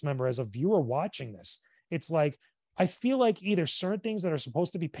audience member, as a viewer watching this, it's like, I feel like either certain things that are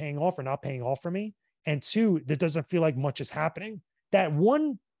supposed to be paying off are not paying off for me. And two, that doesn't feel like much is happening. That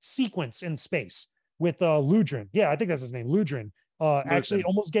one sequence in space with Ludrin. Yeah, I think that's his name. Ludrin. Actually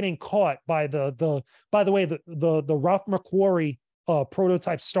almost getting caught by by the way, the Ralph McQuarrie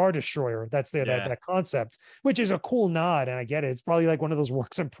prototype Star Destroyer that's there, that concept, which is a cool nod. And I get it. It's probably like one of those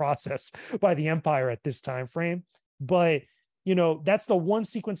works in process by the Empire at this time frame. But that's the one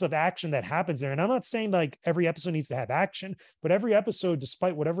sequence of action that happens there. And I'm not saying like every episode needs to have action, but every episode,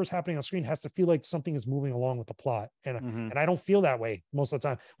 despite whatever's happening on screen, has to feel like something is moving along with the plot. And I don't feel that way most of the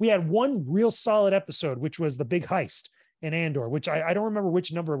time. We had one real solid episode, which was the big heist in Andor, which I don't remember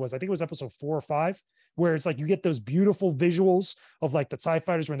which number it was. I think it was episode 4 or 5, where it's like you get those beautiful visuals of like the TIE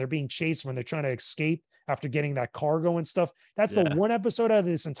fighters when they're being chased, when they're trying to escape after getting that cargo and stuff. That's the one episode out of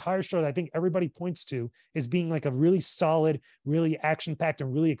this entire show that I think everybody points to as being like a really solid, really action-packed,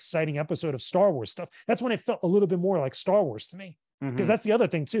 and really exciting episode of Star Wars stuff. That's when it felt a little bit more like Star Wars to me. Because that's the other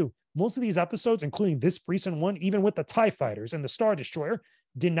thing too. Most of these episodes, including this recent one, even with the TIE fighters and the Star Destroyer,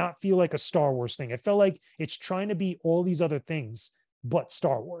 did not feel like a Star Wars thing. It felt like it's trying to be all these other things, but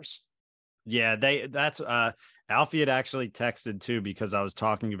Star Wars. Yeah, that's Alfie had actually texted too, because I was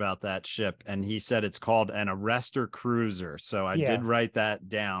talking about that ship, and he said it's called an arrestor cruiser. So I did write that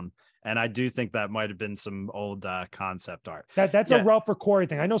down. And I do think that might have been some old concept art. That's a Ralph McQuarrie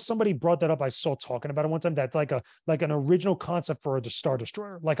thing. I know somebody brought that up. I saw talking about it one time. That's like an original concept for a Star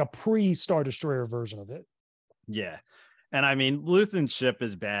Destroyer, like a pre-Star Destroyer version of it. Yeah. And I mean, Luthen's ship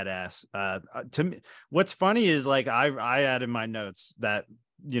is badass. To me, what's funny is like I added my notes that,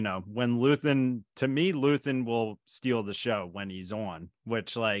 when Luthen will steal the show when he's on,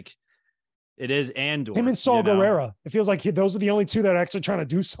 which like it is Andor. Him and Saul Guerrera. It feels like those are the only two that are actually trying to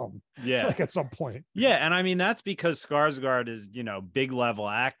do something. Yeah. Like at some point. Yeah. And I mean, that's because Skarsgård is, big level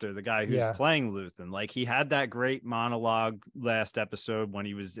actor, the guy who's playing Luthen. Like he had that great monologue last episode when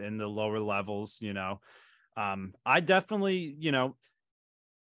he was in the lower levels, I definitely,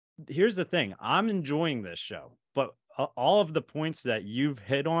 here's the thing. I'm enjoying this show, but all of the points that you've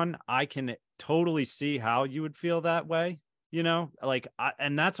hit on, I can totally see how you would feel that way,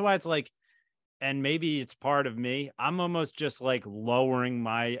 and that's why it's like, and maybe it's part of me. I'm almost just like lowering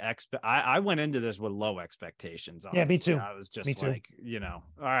my I went into this with low expectations. Honestly. Yeah, me too. I was just like, all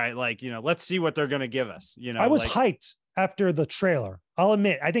right, like, let's see what they're going to give us. I was hyped after the trailer. I'll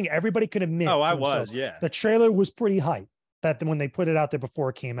admit, I think everybody could admit. Oh, I was. Yeah. The trailer was pretty hyped that when they put it out there before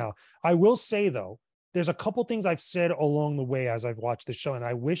it came out. I will say though, there's a couple things I've said along the way as I've watched the show, and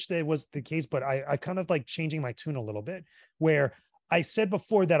I wish that was the case, but I kind of like changing my tune a little bit, where I said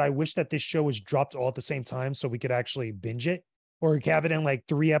before that I wish that this show was dropped all at the same time so we could actually binge it, or have it in like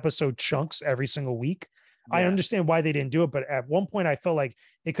 3 episode chunks every single week. I understand why they didn't do it, but at one point I felt like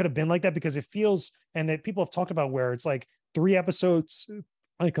it could have been like that because it feels, and that people have talked about where it's like 3 episodes,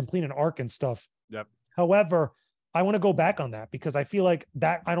 like complete an arc and stuff. Yep. However, I want to go back on that because I feel like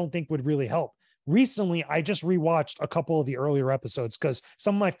that I don't think would really help. Recently, I just rewatched a couple of the earlier episodes because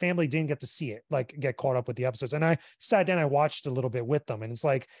some of my family didn't get to see it, like get caught up with the episodes. And I sat down, I watched a little bit with them. And it's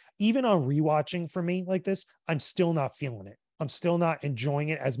like, even on rewatching for me like this, I'm still not feeling it. I'm still not enjoying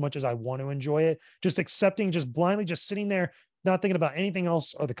it as much as I want to enjoy it. Just accepting, just blindly, just sitting there, not thinking about anything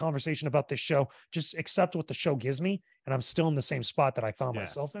else or the conversation about this show, just accept what the show gives me. And I'm still in the same spot that I found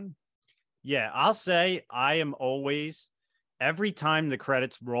myself in. Yeah, I'll say I am always, every time the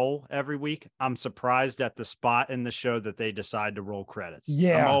credits roll every week, I'm surprised at the spot in the show that they decide to roll credits.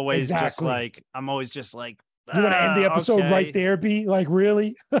 Yeah, I'm always exactly. just like, You want to end the episode right there, B? Like,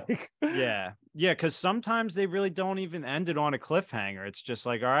 really? Like, yeah. Because sometimes they really don't even end it on a cliffhanger. It's just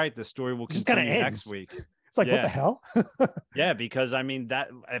like, all right, the story will just continue next week. It's like, what the hell? Yeah, because I mean, that,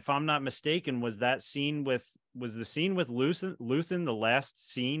 if I'm not mistaken, was the scene with Luthen the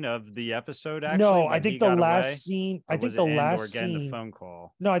last scene of the episode? Actually, no, I think the last scene. I think the last scene. The phone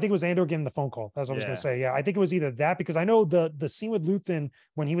call. No, I think it was Andor getting the phone call. That's what I was going to say. Yeah, I think it was either that because I know the scene with Luthen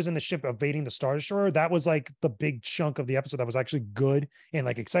when he was in the ship evading the Star Destroyer. That was like the big chunk of the episode that was actually good and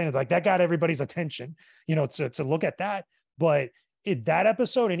like exciting. Like that got everybody's attention, to look at that. But that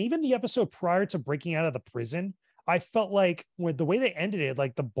episode and even the episode prior to breaking out of the prison, I felt like with the way they ended it,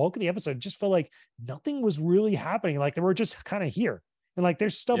 like the bulk of the episode just felt like nothing was really happening. Like they were just kind of here. And like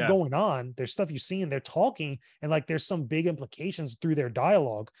there's stuff going on, there's stuff you see and they're talking, and like there's some big implications through their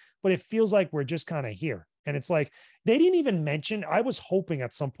dialogue, but it feels like we're just kind of here. And it's like they didn't even mention, I was hoping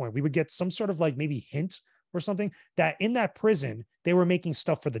at some point we would get some sort of like maybe hint or something that in that prison they were making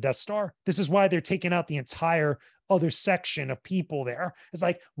stuff for the Death Star. This is why they're taking out the entire other section of people there. It's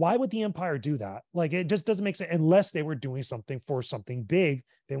like, why would the Empire do that? Like, it just doesn't make sense unless they were doing something for something big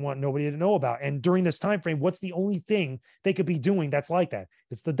they want nobody to know about. And during this time frame, what's the only thing they could be doing that's like that?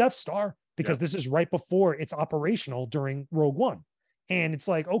 It's the Death Star, because this is right before it's operational during Rogue One. And it's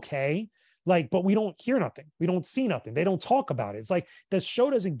like, okay, like, but we don't hear nothing. We don't see nothing. They don't talk about it. It's like the show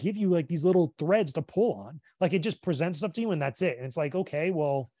doesn't give you like these little threads to pull on. Like it just presents stuff to you and that's it. And it's like, okay,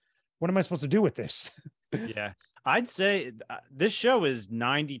 well, what am I supposed to do with this? Yeah. I'd say this show is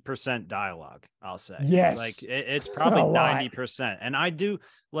 90% dialogue. I'll say, yes, like it's probably 90%. And I do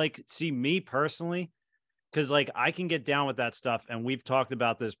like, see, me personally, because like I can get down with that stuff. And we've talked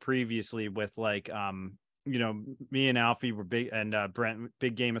about this previously with like, me and Alfie were big, and Brent,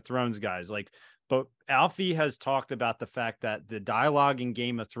 big Game of Thrones guys. Like, but Alfie has talked about the fact that the dialogue in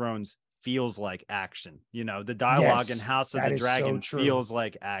Game of Thrones feels like action. The dialogue in House of the Dragon feels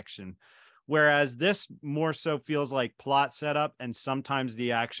like action. Whereas this more so feels like plot setup, and sometimes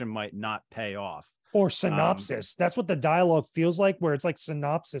the action might not pay off. Or synopsis. That's what the dialogue feels like, where it's like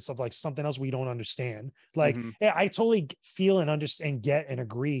synopsis of like something else we don't understand. Like, yeah, I totally feel and understand, get and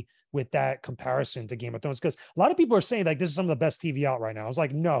agree with that comparison to Game of Thrones, because a lot of people are saying like this is some of the best TV out right now. I was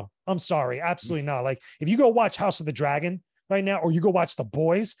like, no, I'm sorry, absolutely not. Like, if you go watch House of the Dragon right now, or you go watch The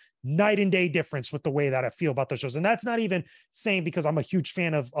Boys, night and day difference with the way that I feel about those shows. And that's not even saying because I'm a huge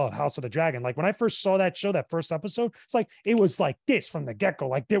fan of House of the Dragon. Like when I first saw that show, that first episode, it's like, it was like this from the get-go,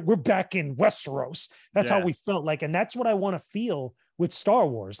 like we're back in Westeros. That's how we felt like. And that's what I want to feel with Star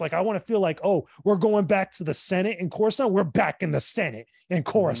Wars. Like, I want to feel like, oh, we're going back to the Senate in Coruscant. We're back in the Senate in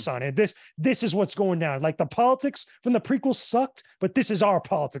Coruscant. And this is what's going down. Like the politics from the prequels sucked, but this is our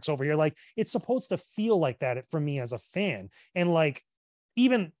politics over here. Like it's supposed to feel like that for me as a fan. And like,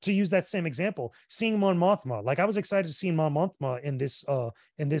 even to use that same example, seeing Mon Mothma, like I was excited to see Mon Mothma in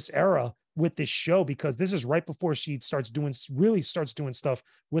this era with this show, because this is right before she really starts doing stuff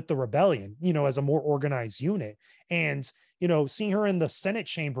with the rebellion, as a more organized unit. And, seeing her in the Senate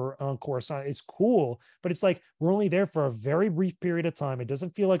chamber on Coruscant is cool, but it's like, we're only there for a very brief period of time. It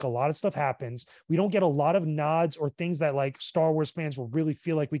doesn't feel like a lot of stuff happens. We don't get a lot of nods or things that like Star Wars fans will really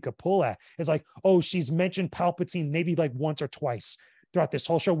feel like we could pull at. It's like, oh, she's mentioned Palpatine maybe like once or twice throughout this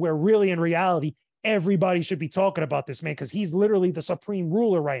whole show, where really in reality, everybody should be talking about this man, because he's literally the supreme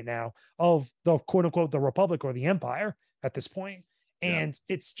ruler right now of the quote unquote, the Republic or the Empire at this point. And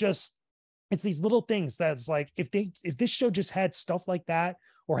it's these little things that's like, if this show just had stuff like that,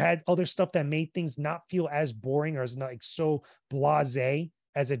 or had other stuff that made things not feel as boring or as like so blasé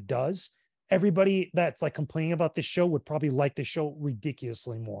as it does, everybody that's like complaining about this show would probably like the show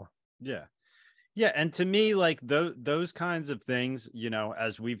ridiculously more. Yeah. Yeah, and to me, like those kinds of things,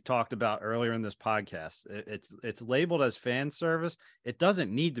 as we've talked about earlier in this podcast, it's labeled as fan service. It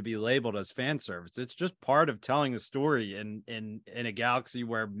doesn't need to be labeled as fan service. It's just part of telling a story in a galaxy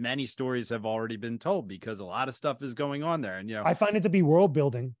where many stories have already been told because a lot of stuff is going on there. And I find it to be world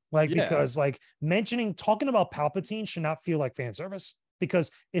building, like, yeah, because like talking about Palpatine should not feel like fan service.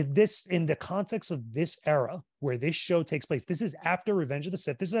 Because if this, in the context of this era where this show takes place, this is after Revenge of the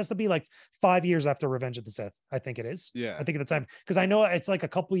Sith. This has to be like 5 years after Revenge of the Sith. I think it is. Yeah. I think at the time, because I know it's like a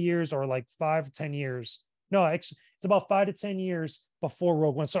couple of years or like 5-10 years. No, it's about 5 to 10 years before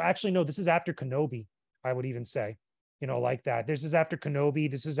Rogue One. So actually, no, this is after Kenobi. I would even say, like that. This is after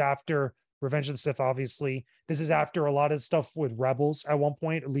Kenobi. This is after Revenge of the Sith. Obviously, this is after a lot of stuff with Rebels at one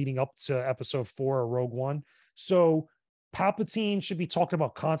point, leading up to Episode 4 or Rogue One. So Palpatine should be talked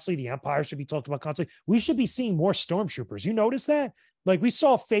about constantly. The Empire should be talked about constantly. We should be seeing more stormtroopers. You notice that? Like we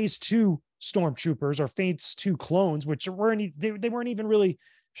saw Phase 2 stormtroopers or Phase 2 clones, which they weren't even really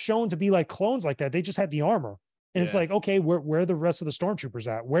shown to be like clones like that. They just had the armor. And it's like, okay, where are the rest of the stormtroopers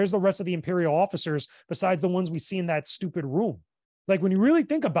at? Where's the rest of the Imperial officers besides the ones we see in that stupid room? Like when you really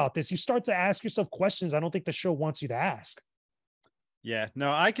think about this, you start to ask yourself questions I don't think the show wants you to ask. Yeah,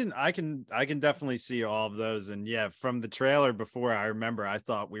 no, I can definitely see all of those. And yeah, from the trailer before, I remember I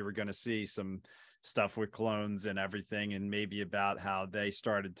thought we were going to see some stuff with clones and everything, and maybe about how they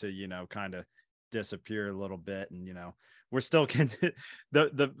started to, kind of disappear a little bit. And, we're still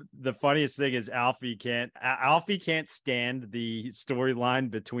the funniest thing is Alfie can't stand the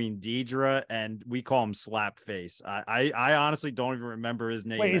storyline between Deidre and we call him Slapface. I honestly don't even remember his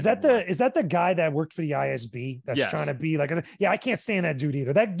name. Wait, is that the guy that worked for the ISB that's trying to be like, I can't stand that dude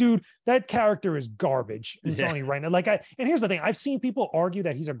either. That character is garbage. I'm telling you right now. And here's the thing, I've seen people argue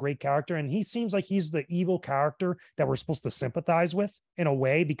that he's a great character, and he seems like he's the evil character that we're supposed to sympathize with in a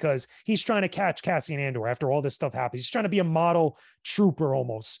way, because he's trying to catch Cassian Andor after all this stuff happens. He's trying to be a model trooper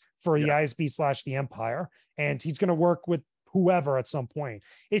almost for the ISB / the Empire, and he's going to work with whoever at some point.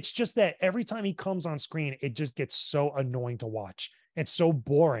 It's just that every time he comes on screen, it just gets so annoying to watch. It's so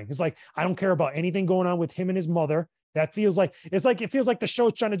boring. It's like, I don't care about anything going on with him and his mother. That feels like it feels like the show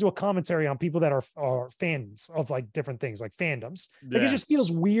is trying to do a commentary on people that are fans of like different things, like fandoms. Like it just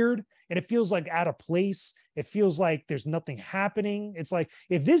feels weird, and it feels like out of place. It feels like there's nothing happening. It's like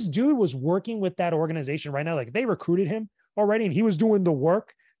if this dude was working with that organization right now, like they recruited him already and he was doing the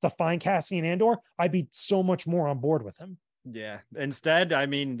work to find Cassian Andor, I'd be so much more on board with him. Yeah. Instead, I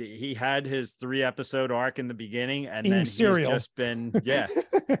mean, he had his 3-episode arc in the beginning, and Eating then cereal. He's just been,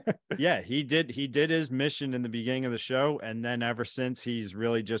 he did his mission in the beginning of the show, and then ever since he's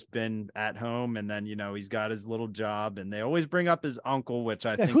really just been at home, and then he's got his little job, and they always bring up his uncle, which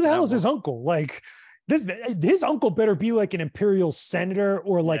I think who the hell is his uncle? Like his uncle better be like an Imperial senator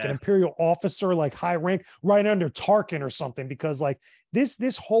or like an Imperial officer, like high rank, right under Tarkin or something, because like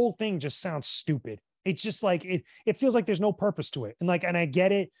this whole thing just sounds stupid. It's just like it feels like there's no purpose to it. And I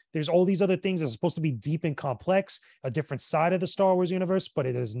get it. There's all these other things that are supposed to be deep and complex, a different side of the Star Wars universe, but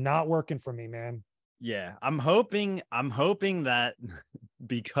it is not working for me, man. Yeah, I'm hoping that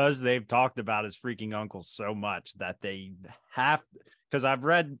because they've talked about his freaking uncle so much that they have, because I've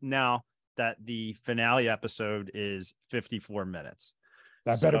read now that the finale episode is 54 minutes.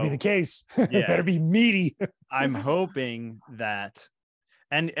 That better be the case. It better be meaty. I'm hoping that.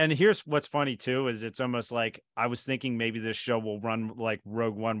 And here's what's funny too, is it's almost like I was thinking maybe this show will run like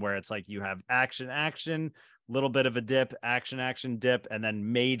Rogue One, where it's like you have action, little bit of a dip, action, dip, and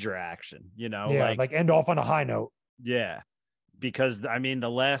then major action, like end off on a high note. Yeah. Because I mean, the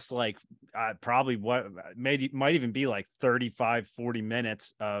last probably might even be like 35-40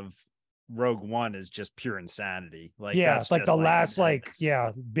 minutes of Rogue One is just pure insanity. Like, that's like the last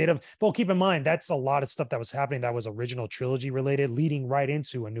bit of, well, keep in mind that's a lot of stuff that was happening that was original trilogy related, leading right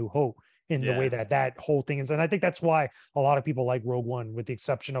into A New Hope in the way that whole thing is. And I think that's why a lot of people like Rogue One, with the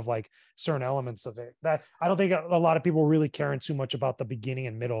exception of like certain elements of it. That I don't think a lot of people really caring too much about the beginning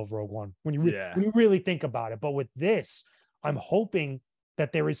and middle of Rogue One when you really think about it. But with this, I'm hoping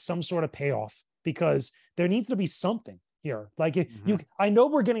that there is some sort of payoff, because there needs to be something here. Like I know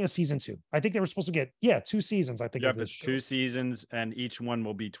we're getting a season 2. I think they were supposed to get 2 seasons. I think it's 2 seasons, and each one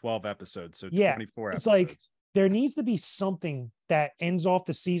will be 12 episodes. So 24 it's episodes. Like there needs to be something that ends off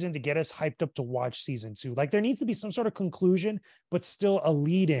the season to get us hyped up to watch season 2. Like there needs to be some sort of conclusion, but still a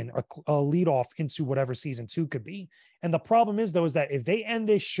lead in, a lead off into whatever season 2 could be. And the problem is though, is that if they end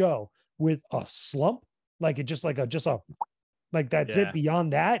this show with a slump, like it just like that's it.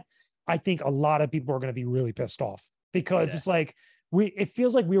 Beyond that, I think a lot of people are going to be really pissed off, because it's like it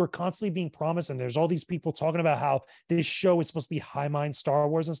feels like we were constantly being promised, and there's all these people talking about how this show is supposed to be high mind Star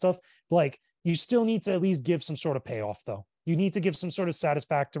Wars and stuff. Like You still need to at least give some sort of payoff, though. You need to give some sort of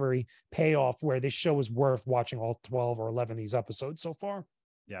satisfactory payoff where this show is worth watching all 12 or 11 of these episodes so far.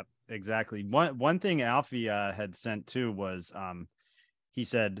 Yep, exactly. One thing Alfie had sent too was he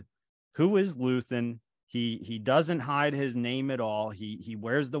said, "Who is Luthen? He doesn't hide his name at all. He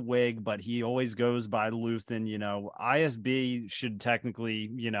wears the wig, but he always goes by Luthen. You know, ISB should technically,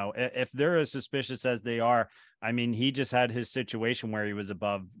 you know, if they're as suspicious as they are, I mean, he just had his situation where he was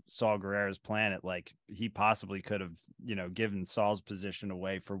above Saul Guerrero's planet. Like he possibly could have, you know, given Saul's position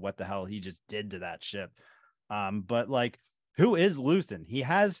away for what the hell he just did to that ship. But like, who is Luthen? He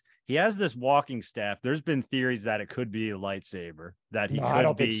has this walking staff. There's been theories that it could be a lightsaber, that he could I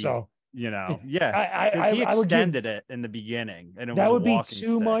don't be, think so. you know, yeah, because he extended it in the beginning, and that would be too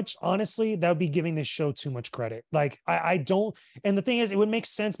stick. much. Honestly, that would be giving this show too much credit. Like I don't. And the thing is, it would make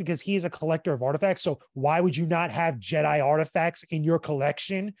sense because he is a collector of artifacts. So why would you not have Jedi artifacts in your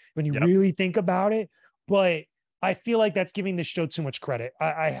collection when you really think about it? But I feel like that's giving the show too much credit.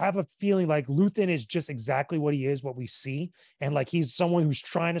 I have a feeling like Luthen is just exactly what he is, what we see. And like, he's someone who's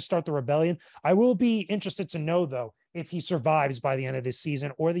trying to start the rebellion. I will be interested to know, though, if he survives by the end of this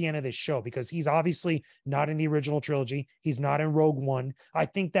season or the end of this show, because he's obviously not in the original trilogy. He's not in Rogue One. I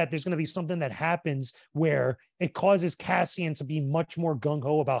think that there's going to be something that happens where it causes Cassian to be much more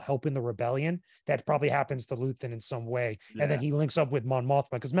gung-ho about helping the rebellion. That probably happens to Luthen in some way. Yeah. And then he links up with Mon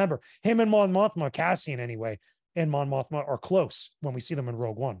Mothma. Because remember, him and Mon Mothma, Cassian anyway, and Mon Mothma are close when we see them in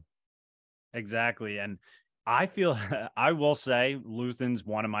Rogue One. Exactly. And I feel, I will say, Luthen's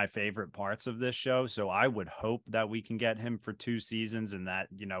one of my favorite parts of this show. So I would hope that we can get him for 2 seasons, and that,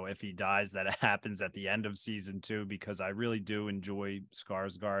 you know, if he dies, that it happens at the end of season 2, because I really do enjoy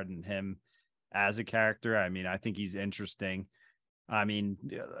Skarsgård and him as a character. I mean, I think he's interesting. I mean,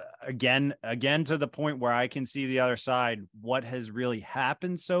 again, to the point where I can see the other side, what has really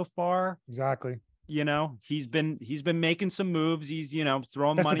happened so far. Exactly. You know, he's been making some moves. He's, you know,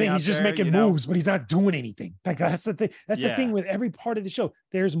 throwing that's money. The thing. Out he's just there, making moves, but he's not doing anything. Like that's the thing. That's the thing with every part of the show.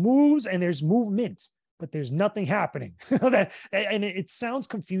 There's moves and there's movement, but there's nothing happening. And it sounds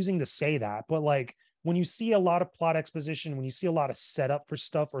confusing to say that, but like, when you see a lot of plot exposition, when you see a lot of setup for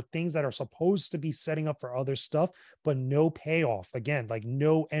stuff or things that are supposed to be setting up for other stuff, but no payoff, again, like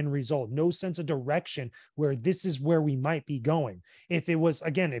no end result, no sense of direction where this is where we might be going. If it was,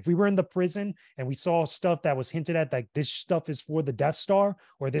 again, if we were in the prison and we saw stuff that was hinted at, like this stuff is for the Death Star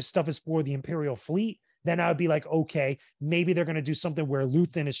or this stuff is for the Imperial fleet, then I would be like, okay, maybe they're going to do something where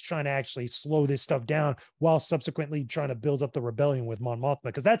Luthen is trying to actually slow this stuff down while subsequently trying to build up the rebellion with Mon Mothma.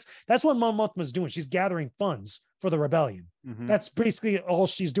 Because that's what Mon Mothma is doing. She's gathering funds for the rebellion. Mm-hmm. That's basically all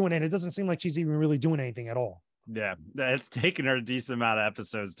she's doing. And it doesn't seem like she's even really doing anything at all. Yeah, it's taken her a decent amount of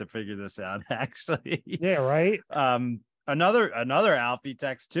episodes to figure this out, actually. Yeah, right. Another Alfie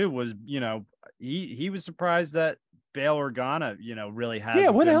text too was, you know, he was surprised that Bail Organa, you know, really has. Yeah,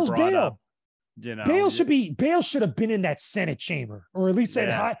 where the hell's Bail? Up. You know, Bail should have been in that Senate chamber, or at least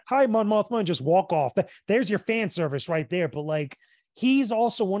said hi Mon Mothma and just walk off. There's your fan service right there. But like, he's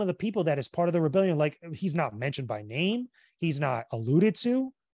also one of the people that is part of the rebellion. Like, he's not mentioned by name, he's not alluded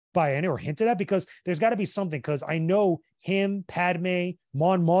to by any or hinted at, because there's got to be something. Because I know him, Padme,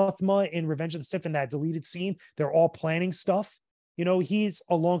 Mon Mothma in Revenge of the Sith in that deleted scene, they're all planning stuff. You know, he's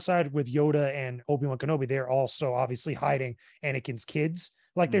alongside with Yoda and Obi-Wan Kenobi. They're also obviously hiding Anakin's kids.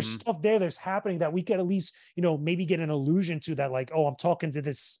 Like, there's stuff there that's happening that we could at least, you know, maybe get an allusion to, that like, oh, I'm talking to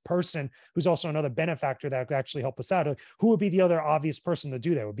this person who's also another benefactor that could actually help us out. Who would be the other obvious person to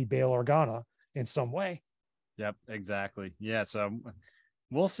do that? Would be Bail Organa in some way. Yep, exactly. Yeah, so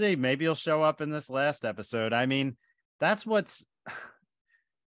we'll see. Maybe he'll show up in this last episode. I mean, that's what's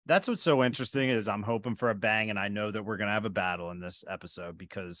so interesting, is I'm hoping for a bang, and I know that we're gonna have a battle in this episode,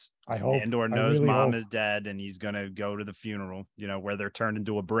 because I hope Andor knows Mom is dead, and he's gonna go to the funeral, you know, where they're turned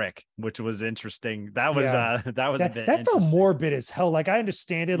into a brick, which was interesting. That was a bit that felt morbid as hell. Like, I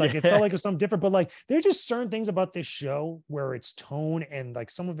understand it, like it felt like it was something different, but like there's just certain things about this show where its tone and like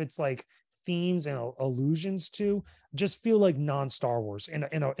some of its like themes and allusions to just feel like non-Star Wars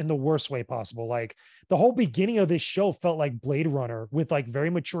in the worst way possible. Like, the whole beginning of this show felt like Blade Runner with like very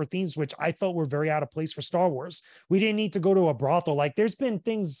mature themes, which I felt were very out of place for Star Wars. We didn't need to go to a brothel. Like, there's been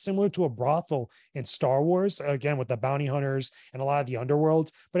things similar to a brothel in Star Wars, again, with the bounty hunters and a lot of the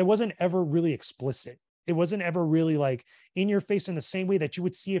underworld, but it wasn't ever really explicit. It wasn't ever really like in your face in the same way that you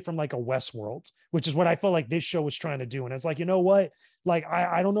would see it from like a Westworld, which is what I felt like this show was trying to do. And it's like, you know what? Like,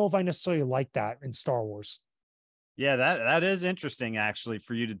 I don't know if I necessarily like that in Star Wars. Yeah, that is interesting, actually,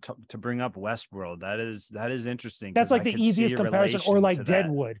 for you to bring up Westworld. That is interesting. That's like the easiest comparison, or like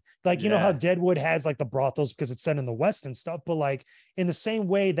Deadwood. Like, you know how Deadwood has like the brothels because it's set in the West and stuff, but like in the same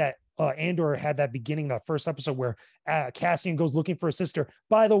way that Andor had that beginning, that first episode where Cassian goes looking for a sister.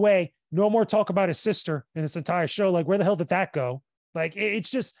 By the way, no more talk about his sister in this entire show. Like, where the hell did that go? Like, it's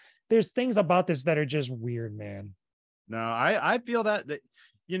just, there's things about this that are just weird, man. No, I feel that,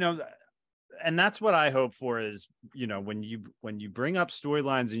 you know, and that's what I hope for is, you know, when you bring up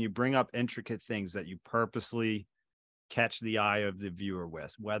storylines and you bring up intricate things that you purposely catch the eye of the viewer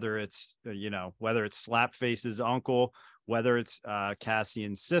with, whether it's, you know, whether it's Slapface's uncle, whether it's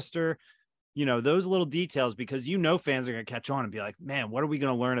Cassian's sister, you know, those little details, because, you know, fans are going to catch on and be like, man, what are we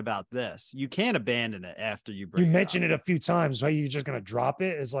going to learn about this? You can't abandon it after you bring You it mentioned up. it a few times. Why you just going to drop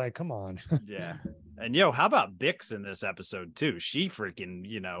it? It's like, come on. Yeah. And yo, how about Bix in this episode too? She freaking,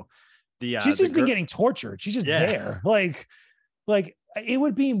 you know, She's just been getting tortured. She's just there. Like it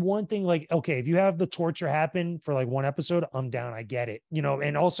would be one thing, like, okay, if you have the torture happen for like one episode, I'm down. I get it. You know,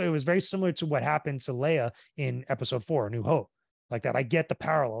 and also it was very similar to what happened to Leia in episode 4, New Hope. Like that. I get the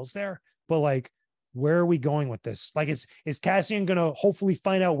parallels there, but like, where are we going with this? Like, is Cassian gonna hopefully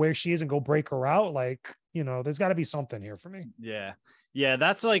find out where she is and go break her out? Like, you know, there's got to be something here for me. Yeah,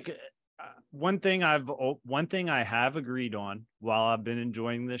 that's like one thing I have agreed on while I've been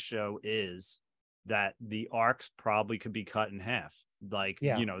enjoying this show is that the arcs probably could be cut in half. Like,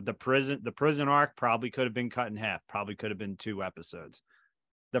 you know, the prison arc probably could have been cut in half, probably could have been 2 episodes.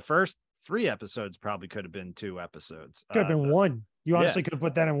 The first 3 episodes probably could have been 2 episodes. Could have been one. You honestly could have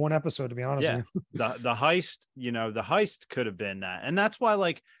put that in one episode, to be honest with you. the heist, you know, the heist could have been that. And that's why,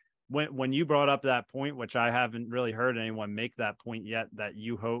 like, when you brought up that point, which I haven't really heard anyone make that point yet, that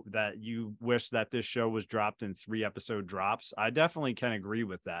you hope that you wish that this show was dropped in 3 episode drops, I definitely can agree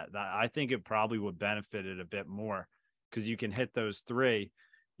with that. I think it probably would benefit it a bit more because you can hit those 3.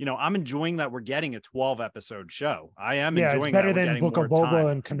 You know, I'm enjoying that we're getting a 12 episode show. I am enjoying it's better that than Book of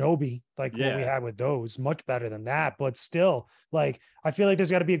Boba and Kenobi, like what we had with those. Much better than that. But still, like, I feel like there's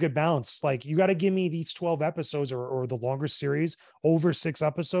got to be a good balance. Like, you got to give me these 12 episodes or the longer series over 6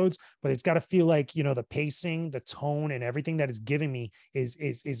 episodes, but it's got to feel like, you know, the pacing, the tone, and everything that it's giving me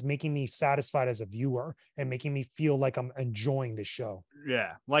is making me satisfied as a viewer and making me feel like I'm enjoying the show.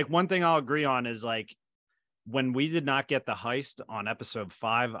 Yeah. Like, one thing I'll agree on is, like, when we did not get the heist on episode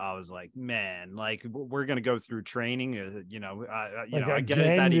 5, I was like, man, like, we're going to go through training, you know, I get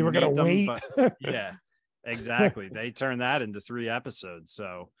it that you were going to wait. But yeah, exactly. They turned that into 3 episodes.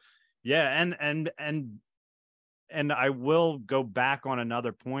 So yeah. And I will go back on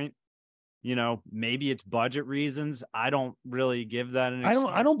another point. You know, maybe it's budget reasons. I don't really give that an excuse.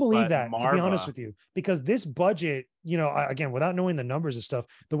 I don't believe that, to be honest with you, because this budget, you know, again, without knowing the numbers and stuff,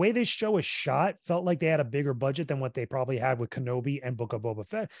 the way this show is shot felt like they had a bigger budget than what they probably had with Kenobi and Book of Boba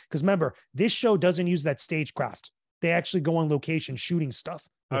Fett. Because remember, this show doesn't use that stagecraft. They actually go on location shooting stuff.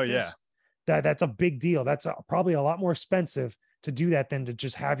 Oh, yeah. That's a big deal. That's probably a lot more expensive to do that than to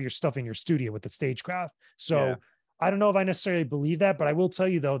just have your stuff in your studio with the stagecraft. So yeah. I don't know if I necessarily believe that, but I will tell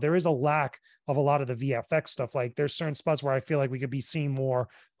you, though, there is a lack of a lot of the VFX stuff. Like, there's certain spots where I feel like we could be seeing more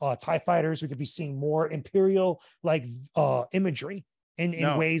TIE fighters. We could be seeing more Imperial like imagery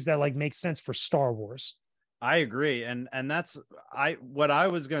in ways that like make sense for Star Wars. I agree. And that's what I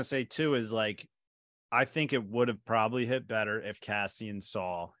was going to say, too, is like, I think it would have probably hit better if Cassian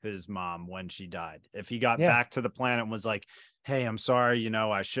saw his mom when she died. If he got back to the planet and was like, hey, I'm sorry, you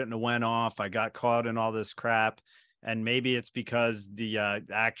know, I shouldn't have went off. I got caught in all this crap. And maybe it's because the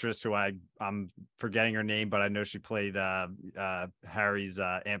actress who I'm forgetting her name, but I know she played Harry's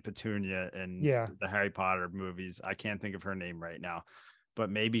Aunt Petunia in the Harry Potter movies. I can't think of her name right now,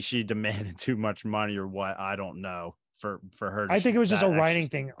 but maybe she demanded too much money or what. I don't know for her. I think it was just a writing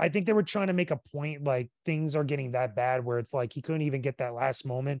thing. I think they were trying to make a point, like things are getting that bad where it's like he couldn't even get that last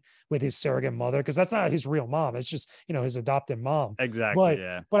moment with his surrogate mother because that's not his real mom. It's just, you know, his adopted mom. Exactly.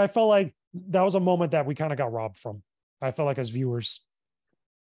 But I felt like that was a moment that we kind of got robbed from. I felt like as viewers.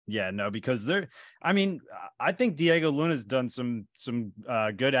 Yeah, no, because I think Diego Luna's done some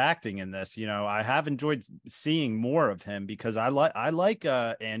good acting in this. You know, I have enjoyed seeing more of him because I like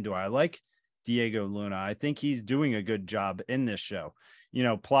Andor. I like Diego Luna. I think he's doing a good job in this show. You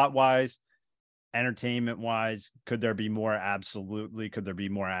know, plot wise, entertainment wise, could there be more? Absolutely. Could there be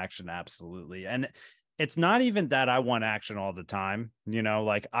more action? Absolutely. And it's not even that I want action all the time. You know,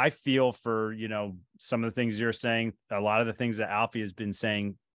 like I feel for, you know, some of the things you're saying, a lot of the things that Alfie has been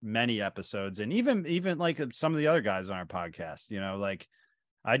saying many episodes, and even like some of the other guys on our podcast, you know, like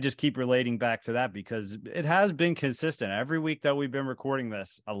I just keep relating back to that because it has been consistent every week that we've been recording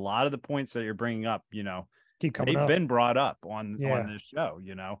this. A lot of the points that you're bringing up, you know, they've been brought up on this show,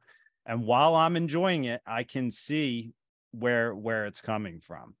 you know, and while I'm enjoying it, I can see where it's coming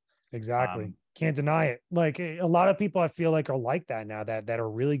from. Exactly. Um, Can't deny it. Like a lot of people I feel like are like that now, that are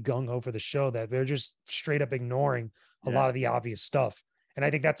really gung ho for the show, that they're just straight up ignoring a yeah. lot of the obvious stuff. And I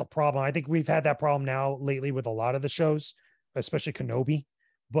think that's a problem. I think we've had that problem now lately with a lot of the shows, especially Kenobi.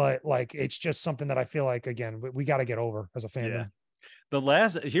 But like it's just something that I feel like again, we got to get over as a Yeah.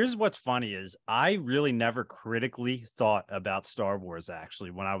 fandom. Here's what's funny is I really never critically thought about Star Wars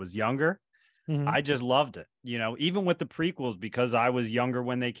actually when I was younger. Mhm. I just loved it, even with the prequels, because I was younger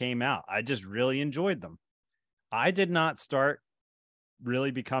when they came out. I just really enjoyed them. I did not start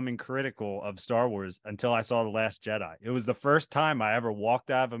really becoming critical of Star Wars until I saw The Last Jedi. It was the first time I ever walked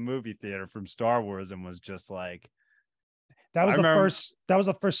out of a movie theater from Star Wars and was just like, I remember, That was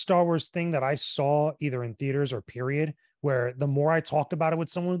the first Star Wars thing that I saw either in theaters or period, where the more I talked about it with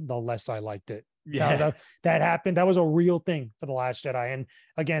someone, the less I liked it. That, yeah, that, that happened. That was a real thing for The Last Jedi. And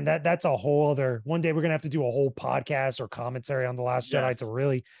again, that's a whole other one day we're gonna have to do a whole podcast or commentary on The Last Jedi to yes,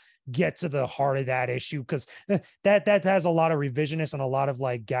 really get to the heart of that issue. Cause that has a lot of revisionist and a lot of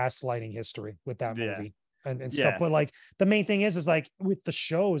like gaslighting history with that yeah, movie and stuff. yeah. But like the main thing is like with the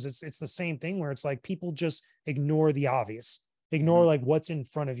shows, it's the same thing where it's like people just ignore the obvious, ignore Mhm. like what's in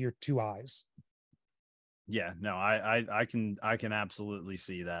front of your two eyes. Yeah, no, I can absolutely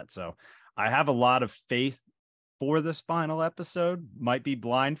see that. So I have a lot of faith for this final episode. Might be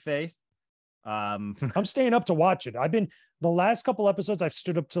blind faith. Um, I'm staying up to watch it. I've been the last couple episodes, I've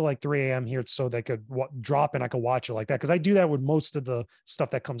stood up to like 3 a.m. here so they could drop and I could watch it like that. Cause I do that with most of the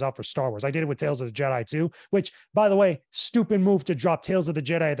stuff that comes out for Star Wars. I did it with Tales of the Jedi too, which by the way, stupid move to drop Tales of the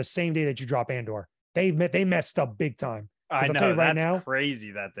Jedi the same day that you drop Andor. They messed up big time. I Cause I'll tell you know right that's now,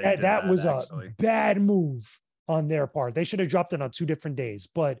 crazy that they did that that was a actually. bad move on their part. They should have dropped it on 2 different days.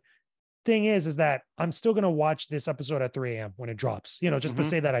 But thing is that I'm still going to watch this episode at 3 a.m. when it drops, just to Mhm.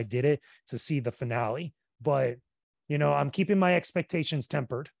 say that I did it to see the finale. But, I'm keeping my expectations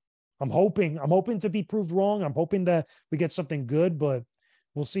tempered. I'm hoping to be proved wrong. I'm hoping that we get something good, but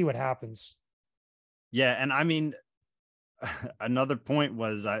we'll see what happens. Yeah, and I mean, another point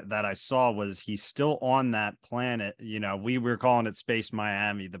was that I saw was he's still on that planet. We were calling it Space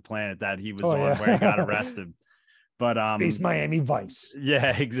Miami, the planet that he was Oh, on where he got yeah. arrested. But Space Miami Vice.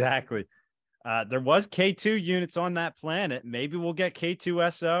 yeah, exactly. There was K2 units on that planet. Maybe we'll get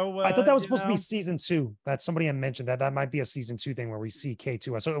K2SO. I thought that was supposed to be season 2. That somebody had mentioned that might be a season 2 thing where we see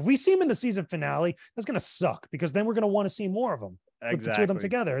K2. So if we see him in the season finale, that's going to suck because then we're going to want to see more of them with the two of them Exactly.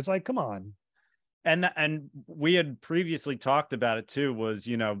 together. It's like, come on. And we had previously talked about it too, was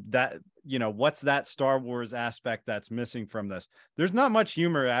that what's that Star Wars aspect that's missing from this? There's not much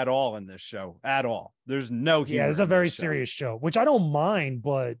humor at all in this show at all. There's no Yeah, humor it's a in very this show. serious show, which I don't mind,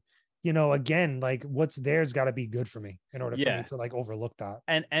 but again, like what's there's got to be good for me in order for me to like overlook that.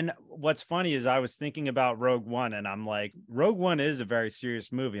 And what's funny is I was thinking about Rogue One and I'm like, Rogue One is a very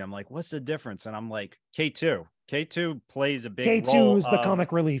serious movie. I'm like, what's the difference? And I'm like, K2 plays a big K2 role is the of,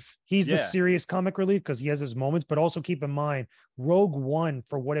 comic relief. He's the yeah, serious comic relief because he has his moments, but also keep in mind, Rogue One,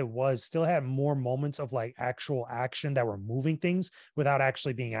 for what it was, still had more moments of like actual action that were moving things without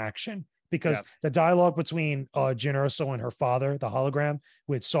actually being action. Because yeah. the dialogue between Jyn Erso and her father, the hologram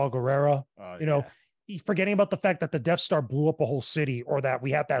with Saw Gerrera, Yeah. forgetting about the fact that the Death Star blew up a whole city, or that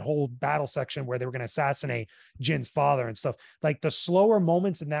we had that whole battle section where they were going to assassinate Jin's father and stuff. Like the slower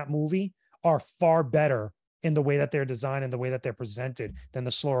moments in that movie are far better in the way that they're designed and the way that they're presented than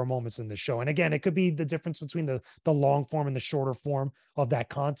the slower moments in the show. And again, it could be the difference between the long form and the shorter form of that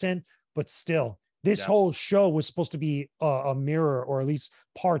content, but still, this whole show was supposed to be a mirror, or at least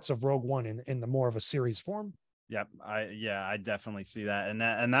parts of Rogue One in the more of a series form. Yep. I definitely see that.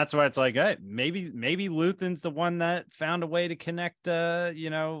 And that's why it's like, hey, maybe Luthen's the one that found a way to connect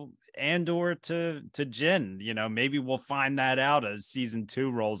Andor to Jyn. Maybe we'll find that out as season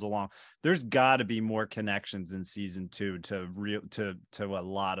 2 rolls along. There's got to be more connections in season 2 to a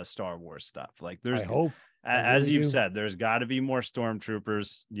lot of Star Wars stuff. Like there's, I hope. as you've said, there's got to be more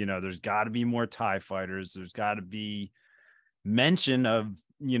stormtroopers. There's got to be more TIE fighters. There's got to be mention of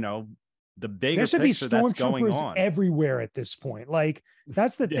the bigger there should be picture that's going stormtroopers on everywhere at this point. Like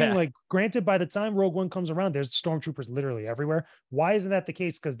that's the thing. Yeah. Like, granted, by the time Rogue One comes around, there's stormtroopers literally everywhere. Why isn't that the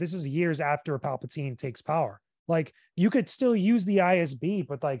case? Because this is years after Palpatine takes power. Like you could still use the ISB,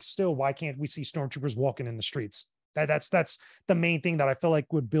 but like still, why can't we see stormtroopers walking in the streets? That's the main thing that I feel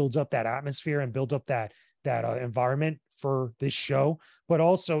like would build up that atmosphere and build up that environment for this show. But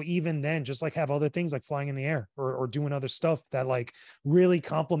also, even then, just like have other things like flying in the air or doing other stuff that like really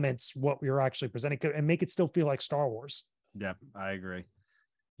complements what we were actually presenting and make it still feel like Star Wars. Yeah, I agree.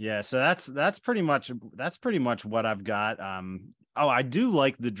 Yeah, so that's pretty much what I've got. Oh, I do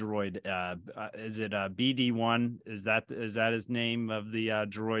like the droid. Is it BD1? Is that his name of the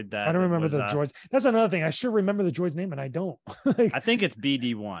droid I that don't remember was the droids. That's another thing. I should remember the droid's name, and I don't. Like, I think it's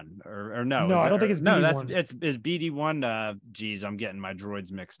BD1 or no, no, is I it don't think it's no, that's BD1. it's is BD1 geez, I'm getting my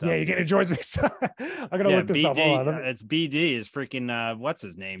droids mixed Yeah, up you're here. getting droids mixed up. I gotta Yeah, look this up. Hold on. BD it's BD is freaking what's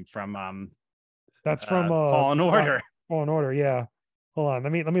his name from That's from Fallen Order. Fallen Order. Yeah. Hold on.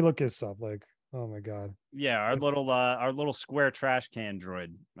 Let me look this up. Like, oh my god. Yeah, our little square trash can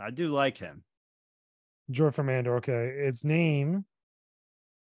droid. I do like him. Droid from Andor. Okay. Its name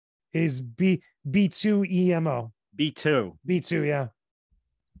is B2 EMO. B2. B2, yeah.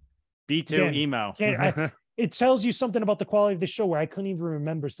 B2 Again, emo. it tells you something about the quality of the show where I couldn't even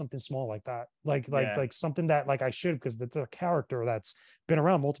remember something small like that. Yeah. Like something that like I should, because that's a character that's been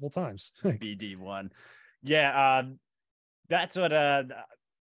around multiple times. BD1. Yeah, that's what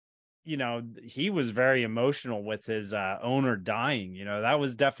he was very emotional with his owner dying. That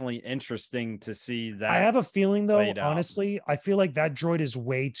was definitely interesting to see that. I have a feeling though, played out. honestly, I feel like that droid is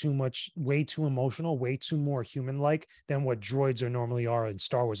way too emotional, way too more human-like than what droids normally are in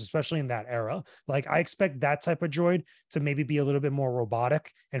Star Wars, especially in that era. Like I expect that type of droid to maybe be a little bit more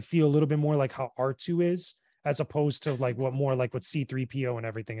robotic and feel a little bit more like how R2 is, as opposed to like what C3PO and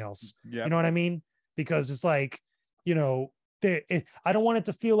everything else. Yep. You know what I mean? Because it's like, I don't want it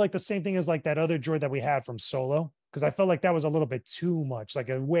to feel like the same thing as like that other droid that we had from Solo, because I felt like that was a little bit too much, like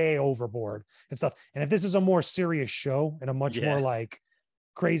a way overboard and stuff. And if this is a more serious show and a much more like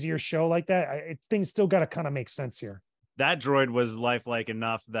crazier show like that, things still got to kind of make sense here. That droid was lifelike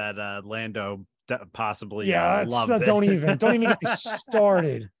enough that Lando possibly loved it. Don't even get me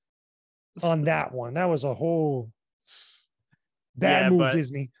started on that one. That was a whole bad move,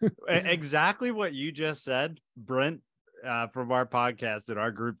 Disney. Exactly what you just said, Brent, from our podcast and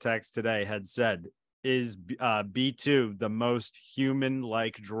our group text today had said, is B2 the most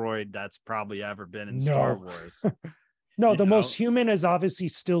human-like droid that's probably ever been in Star Wars? No, the most human is obviously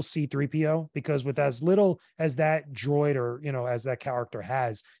still C3PO, because with as little as that droid or, as that character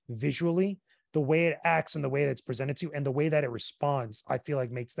has visually, the way it acts and the way that it's presented to and the way that it responds, I feel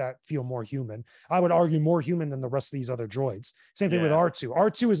like makes that feel more human. I would argue more human than the rest of these other droids. Same thing with R2.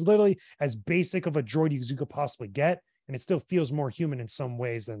 R2 is literally as basic of a droid as you could possibly get, and it still feels more human in some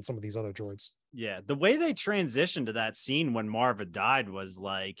ways than some of these other droids. Yeah, the way they transitioned to that scene when Marva died was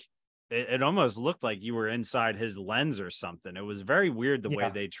like, it almost looked like you were inside his lens or something. It was very weird the way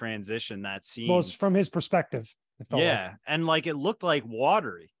they transitioned that scene. Well, from his perspective. And like it looked like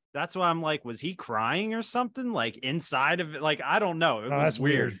watery. That's why I'm like, was he crying or something? Like inside of it? Like, I don't know. It was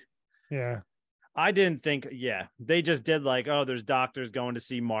weird. Yeah. I didn't think, they just did like, oh, there's doctors going to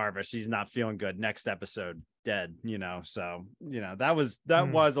see Marva. She's not feeling good. Next episode, dead, So, that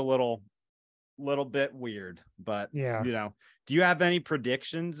was a little bit weird, but do you have any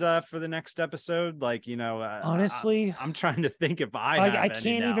predictions for the next episode? Like, honestly, I'm trying to think if I can't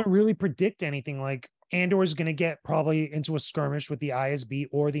even really predict anything. Like Andor is going to get probably into a skirmish with the ISB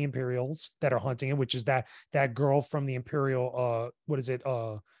or the Imperials that are hunting it, which is that girl from the Imperial,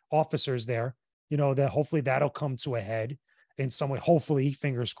 officers there, that hopefully that'll come to a head in some way, hopefully,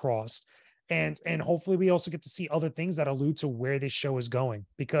 fingers crossed. And hopefully we also get to see other things that allude to where this show is going,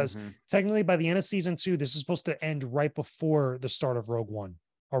 because technically by the end of season 2, this is supposed to end right before the start of Rogue One,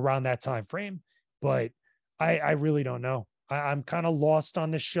 around that time frame. But I really don't know. I'm kind of lost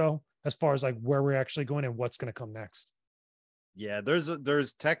on this show as far as like where we're actually going and what's going to come next. Yeah,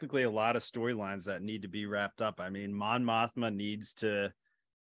 there's technically a lot of storylines that need to be wrapped up. I mean, Mon Mothma needs to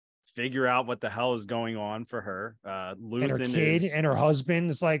figure out what the hell is going on for her. Luthen and her kid and her husband.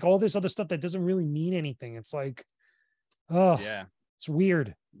 It's like all this other stuff that doesn't really mean anything. It's like, oh yeah, it's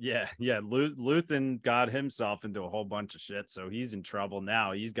weird. Yeah. Luthen got himself into a whole bunch of shit, so he's in trouble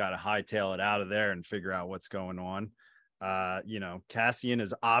now. He's got to hightail it out of there and figure out what's going on. Cassian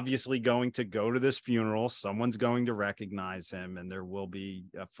is obviously going to go to this funeral. Someone's going to recognize him, and there will be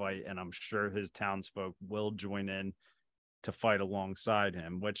a fight, and I'm sure his townsfolk will join in to fight alongside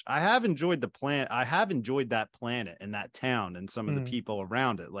him, which I have enjoyed I have enjoyed that planet and that town and some of the people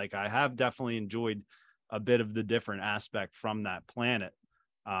around it. Like I have definitely enjoyed a bit of the different aspect from that planet.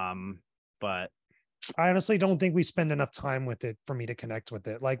 But I honestly don't think we spend enough time with it for me to connect with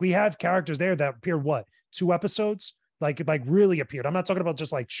it. Like we have characters there that appeared 2 episodes, like really appeared. I'm not talking about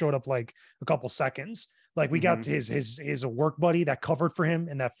just like showed up like a couple seconds. Like we got his work buddy that covered for him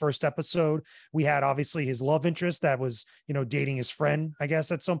in that first episode. We had obviously his love interest that was, dating his friend, I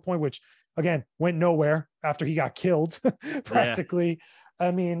guess at some point, which again went nowhere after he got killed practically.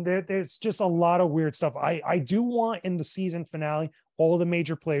 I mean, there's just a lot of weird stuff. I do want in the season finale, all the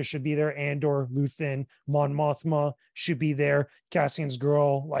major players should be there. Andor, Luthen, Mon Mothma should be there. Cassian's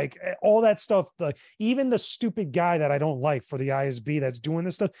girl, like all that stuff. Like even the stupid guy that I don't like for the ISB that's doing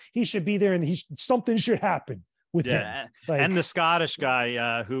this stuff, he should be there, and something should happen with him. Like, and the Scottish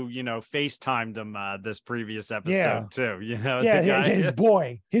guy who FaceTimed him this previous episode too. His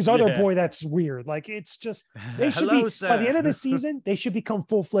boy, his other boy. That's weird. Like it's just they should Hello, be sir. by the end of the season. They should become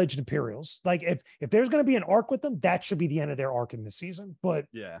full-fledged Imperials. Like if there's going to be an arc with them, that should be the end of their arc in this season. But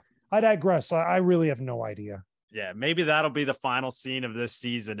I digress. I really have no idea. Yeah, maybe that'll be the final scene of this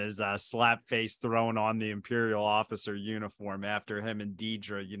season is Slapface throwing on the Imperial officer uniform after him and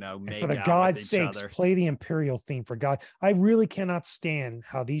Deidre, make for the out God's with each sakes, other. play the Imperial theme for God. I really cannot stand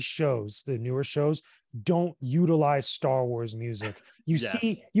how these shows, the newer shows, don't utilize Star Wars music.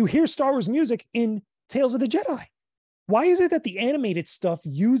 You hear Star Wars music in Tales of the Jedi. Why is it that the animated stuff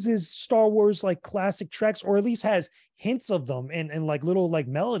uses Star Wars like classic tracks, or at least has hints of them and like little like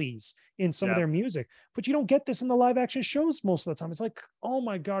melodies in some of their music, but you don't get this in the live action shows most of the time? It's like, oh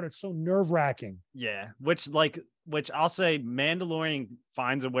my God, it's so nerve wracking. Yeah. Which I'll say Mandalorian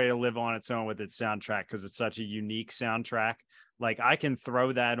finds a way to live on its own with its soundtrack because it's such a unique soundtrack. Like I can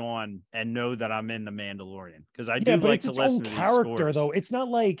throw that on and know that I'm in the Mandalorian because I do like to listen to these scores. Though it's not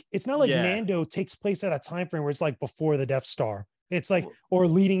like Mando takes place at a time frame where it's like before the Death Star. It's like or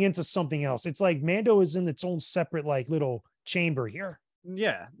leading into something else. It's like Mando is in its own separate like little chamber here.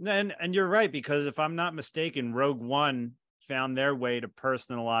 Yeah, and you're right, because if I'm not mistaken, Rogue One found their way to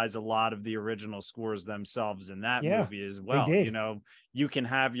personalize a lot of the original scores themselves in that movie as well. You can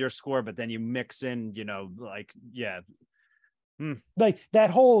have your score, but then you mix in, like that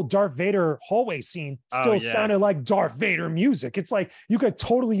whole Darth Vader hallway scene still sounded like Darth Vader music. It's like you could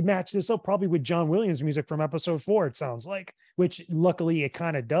totally match this up probably with John Williams music from episode 4, it sounds like, which luckily it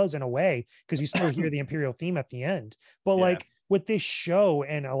kind of does in a way because you still hear the Imperial theme at the end. But like with this show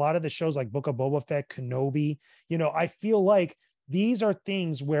and a lot of the shows like Book of Boba Fett, Kenobi, I feel like these are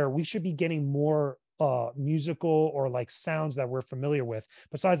things where we should be getting more musical or like sounds that we're familiar with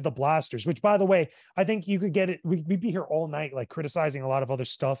besides the blasters, which by the way, I think you could get it. We'd be here all night, like criticizing a lot of other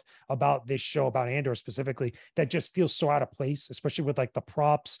stuff about this show, about Andor specifically, that just feels so out of place, especially with like the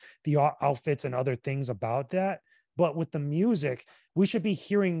props, the outfits and other things about that. But with the music, we should be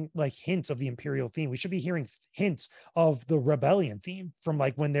hearing like hints of the Imperial theme. We should be hearing hints of the Rebellion theme from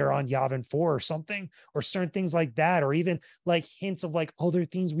like when they're on Yavin 4 or something, or certain things like that, or even like hints of like other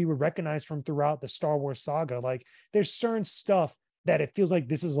themes we would recognize from throughout the Star Wars saga. Like there's certain stuff that it feels like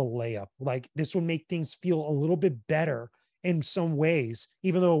this is a layup. Like this will make things feel a little bit better in some ways,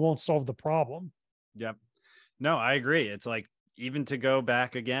 even though it won't solve the problem. Yep. No, I agree. It's like, even to go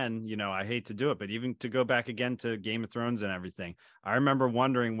back again, I hate to do it, but even to go back again to Game of Thrones and everything, I remember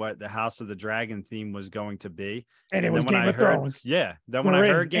wondering what the House of the Dragon theme was going to be. And it was Game of Thrones. Yeah. Then when I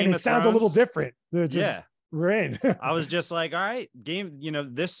heard Game of Thrones, it sounds a little different. We're in. I was just like, all right,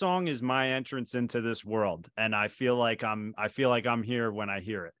 this song is my entrance into this world. And I feel like I'm here when I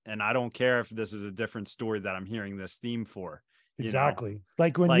hear it. And I don't care if this is a different story that I'm hearing this theme for. Exactly.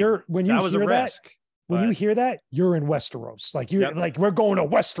 Like when you hear that, when you hear that, you're in Westeros. Like you're like, we're going to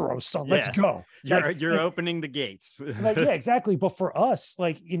Westeros, son. Let's go. You're opening the gates. Exactly. But for us,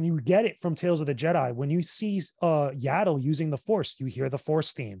 like, and you get it from Tales of the Jedi, when you see Yaddle using the Force, you hear the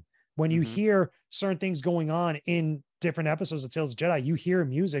Force theme. When you hear certain things going on in different episodes of Tales of the Jedi, you hear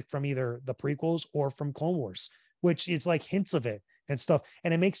music from either the prequels or from Clone Wars, which is like hints of it and stuff.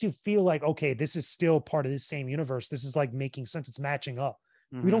 And it makes you feel like, okay, this is still part of this same universe. This is like making sense. It's matching up.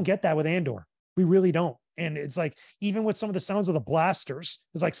 We don't get that with Andor. We really don't. And it's like, even with some of the sounds of the blasters,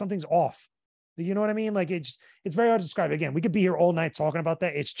 it's like something's off. You know what I mean? Like it's very hard to describe. Again, we could be here all night talking about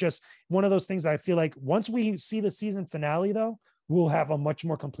that. It's just one of those things that I feel like once we see the season finale, though, we'll have a much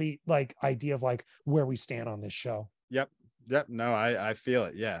more complete like idea of like where we stand on this show. Yep. No, I feel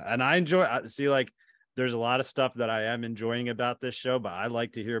it. Yeah. And I see like there's a lot of stuff that I am enjoying about this show, but I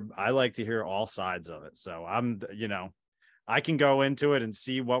like to hear all sides of it. So I can go into it and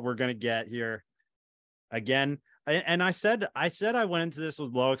see what we're going to get here. Again, and I said I went into this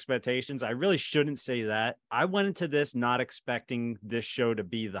with low expectations. I really shouldn't say that. I went into this not expecting this show to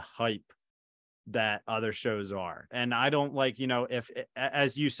be the hype that other shows are. And I don't like, if,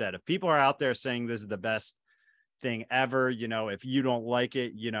 as you said, if people are out there saying this is the best thing ever, if you don't like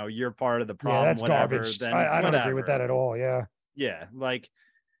it, you're part of the problem. Yeah, that's garbage. Then I don't agree with that at all. Yeah. Yeah. Like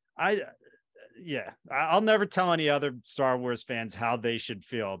I'll never tell any other Star Wars fans how they should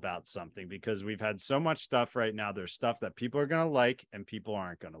feel about something, because we've had so much stuff right now. There's stuff that people are going to like and people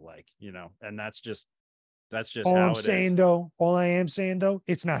aren't going to like, and that's just That's just how it is. All I am saying though,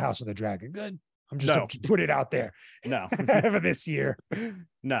 it's not House of the Dragon good. I'm just No. put it out there. No. For this year.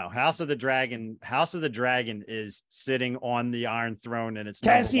 No, House of the Dragon is sitting on the Iron Throne, and it's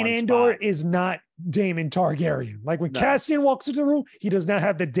Cassian Andor spot. is not Daemon Targaryen. Like when Cassian walks into the room, he does not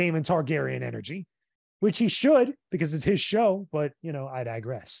have the Daemon Targaryen energy, which he should because it's his show. But I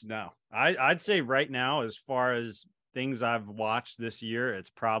digress. No, I'd say right now, as far as things I've watched this year, it's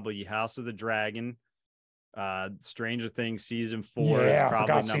probably House of the Dragon. Stranger Things season 4 is probably I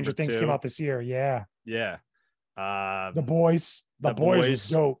forgot Stranger Things 2. came out this year. Yeah. The Boys. The Boys was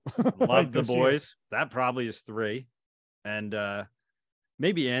dope. Love The Boys. That probably is 3. And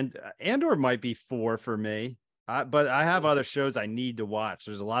maybe Andor might be 4 for me. But I have other shows I need to watch.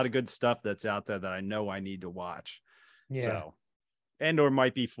 There's a lot of good stuff that's out there that I know I need to watch. Yeah. So Andor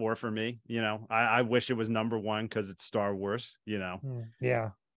might be 4 for me. I wish it was number 1 because it's Star Wars, Yeah.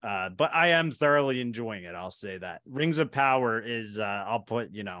 But I am thoroughly enjoying it. I'll say that. Rings of Power is I'll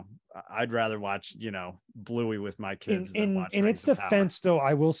put, I'd rather watch, Bluey with my kids than watch in its defense, Power. though,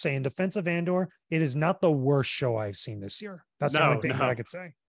 I will say in defense of Andor, it is not the worst show I've seen this year. That's the only thing that I could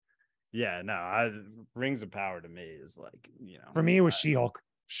say. Yeah, no, Rings of Power to me is like, for me, it was She-Hulk.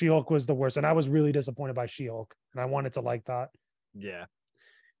 She-Hulk was the worst. And I was really disappointed by She-Hulk. And I wanted to like that. Yeah.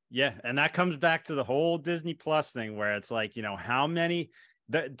 Yeah. And that comes back to the whole Disney Plus thing where it's like, how many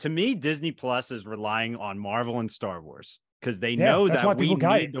to me, Disney Plus is relying on Marvel and Star Wars because they know that we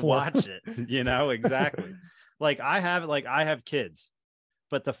need to watch it. Exactly. I have kids,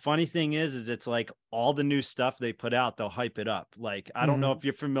 but the funny thing is it's like all the new stuff they put out, they'll hype it up. Like, I don't know if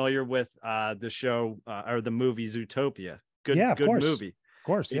you're familiar with the show or the movie Zootopia. Good movie. Of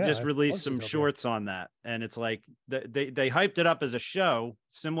course. They just released some shorts on that. And it's like they hyped it up as a show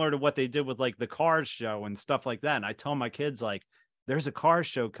similar to what they did with like the Cars show and stuff like that. And I tell my kids, like, there's a Cars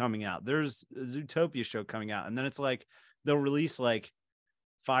show coming out. There's a Zootopia show coming out. And then it's like, they'll release like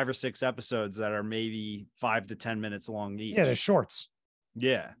 5 or 6 episodes that are maybe 5 to 10 minutes long each. Yeah, they're shorts.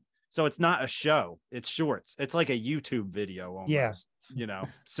 Yeah. So it's not a show. It's shorts. It's like a YouTube video almost. Yeah.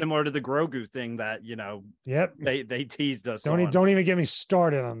 Similar to the Grogu thing that, Yep. They teased us. Don't even get me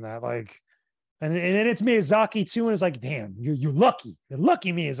started on that. Like, and then it's Miyazaki too. And it's like, damn, you're lucky. You're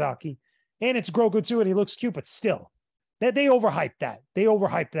lucky, Miyazaki. And it's Grogu too. And he looks cute, but still. They overhyped that. They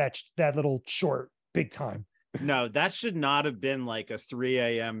overhyped that little short big time. No, that should not have been like a 3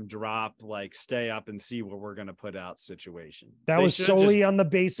 a.m. drop, like stay up and see what we're going to put out situation. That was solely on the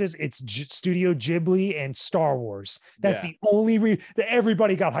basis it's Studio Ghibli and Star Wars. That's the only reason that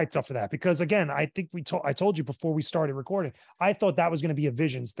everybody got hyped up for that. Because again, I think I told you before we started recording, I thought that was going to be a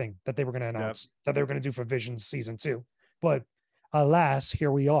Visions thing that they were going to announce that they were going to do for Visions season 2. But alas,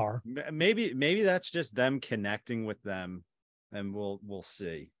 here we are. Maybe that's just them connecting with them, and we'll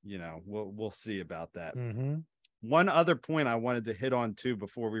see. We'll see about that. Mm-hmm. One other point I wanted to hit on too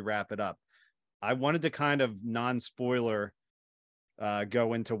before we wrap it up. I wanted to kind of non-spoiler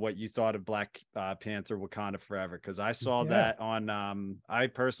go into what you thought of Black Panther: Wakanda Forever, because I saw that on. I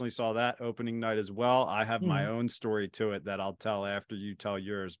personally saw that opening night as well. I have my own story to it that I'll tell after you tell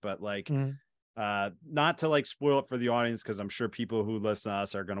yours, but like. Not to like spoil it for the audience because I'm sure people who listen to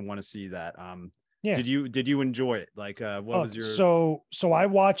us are going to want to see that. Did you enjoy it? Like, what was your? So I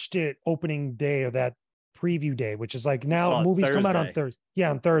watched it opening day of that preview day, which is like now movies come out on Thursday.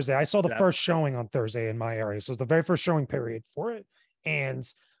 Yeah, on Thursday. I saw the first showing on Thursday in my area, so it's the very first showing period for it, and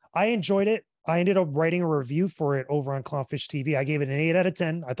I enjoyed it. I ended up writing a review for it over on Clownfish TV. I gave it an 8 out of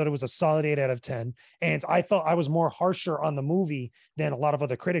 10. I thought it was a solid 8 out of 10. And I felt I was more harsher on the movie than a lot of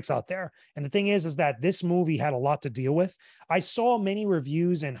other critics out there. And the thing is that this movie had a lot to deal with. I saw many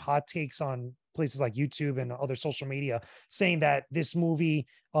reviews and hot takes on places like YouTube and other social media saying that this movie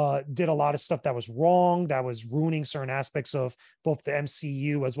did a lot of stuff that was wrong, that was ruining certain aspects of both the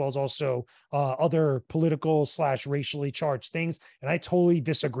MCU as well as also other political / racially charged things. And I totally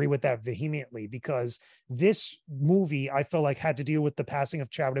disagree with that vehemently because this movie, I felt like had to deal with the passing of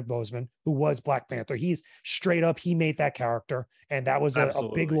Chadwick Boseman, who was Black Panther. He's straight up, he made that character. And that was a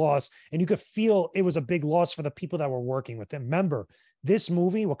big loss. And you could feel it was a big loss for the people that were working with him. Remember, this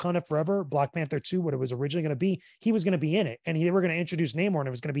movie, Wakanda Forever, Black Panther 2, what it was originally going to be, he was going to be in it. And they were going to introduce Namor, and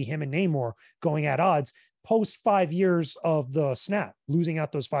it was going to be him and Namor going at odds post 5 years of the snap, losing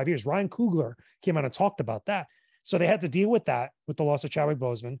out those 5 years. Ryan Coogler came out and talked about that. So they had to deal with that, with the loss of Chadwick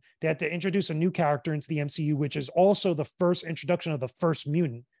Boseman. They had to introduce a new character into the MCU, which is also the first introduction of the first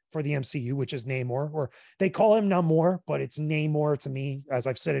mutant for the MCU, which is Namor, or they call him Namor, but it's Namor to me, as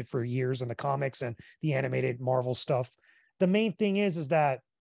I've said it for years in the comics and the animated Marvel stuff. The main thing is that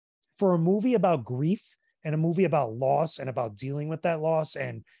for a movie about grief and a movie about loss and about dealing with that loss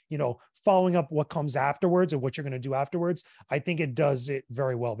and, following up what comes afterwards and what you're going to do afterwards, I think it does it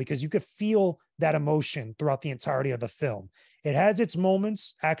very well because you could feel that emotion throughout the entirety of the film. It has its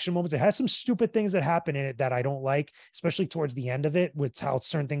moments, action moments. It has some stupid things that happen in it that I don't like, especially towards the end of it with how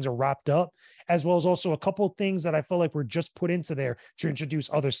certain things are wrapped up, as well as also a couple of things that I feel like were just put into there to introduce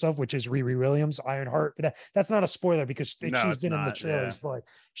other stuff, which is Riri Williams, Ironheart. That's not a spoiler because she's been in the trailers, but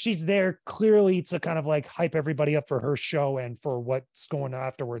she's there clearly to kind of like hype everybody up for her show and for what's going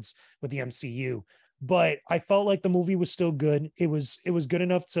afterwards with the MCU. But I felt like the movie was still good. It was good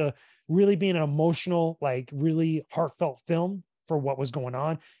enough to really be an emotional, like really heartfelt film for what was going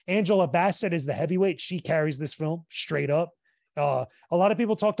on. Angela Bassett is the heavyweight. She carries this film straight up. A lot of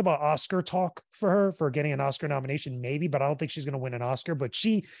people talked about Oscar talk for her for getting an Oscar nomination, maybe, but I don't think she's going to win an Oscar. But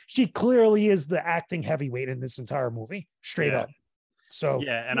she clearly is the acting heavyweight in this entire movie, straight up. So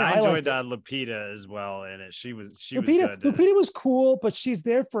yeah, and I enjoyed Lupita as well in it. She was good. Lupita was cool, but she's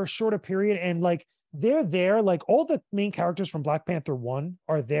there for a shorter period, and like they're there, like all the main characters from Black Panther 1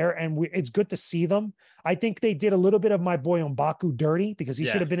 are there, and it's good to see them. I think they did a little bit of my boy M'Baku dirty because he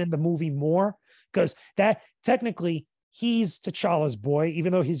should have been in the movie more, because that technically he's T'Challa's boy,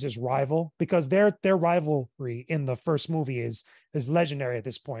 even though he's his rival, because their rivalry in the first movie is legendary at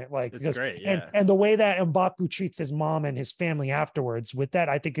this point. Like, it's great, yeah. and the way that M'Baku treats his mom and his family afterwards with that,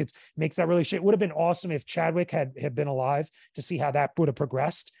 I think it makes that really shit. It would have been awesome if Chadwick had been alive to see how that would have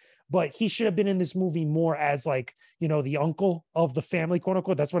progressed. But he should have been in this movie more as like, the uncle of the family, quote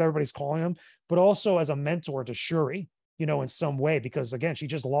unquote. That's what everybody's calling him, but also as a mentor to Shuri, in some way, because again, she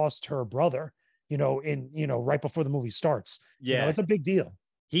just lost her brother, right before the movie starts. Yeah. It's a big deal.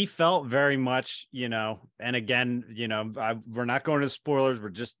 He felt very much, and again, we're not going to spoilers. We're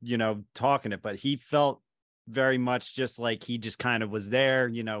just, talking it, but he felt very much just like he just kind of was there.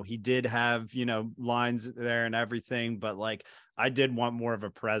 He did have, lines there and everything, but like, I did want more of a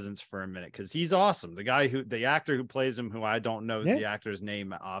presence for a minute because he's awesome. The actor who plays him, who I don't know the actor's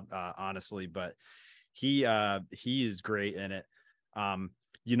name, honestly, but he is great in it.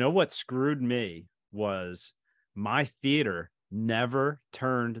 What screwed me was my theater never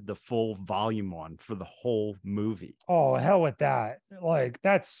turned the full volume on for the whole movie. Oh, hell with that. Like,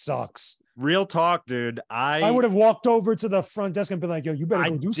 that sucks. Real talk, dude. I would have walked over to the front desk and been like, yo, you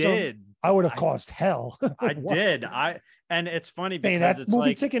better go do something. I would have caused hell. I did. And it's funny because it's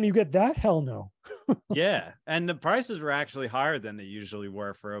movie ticket and you get that? Hell no. Yeah. And the prices were actually higher than they usually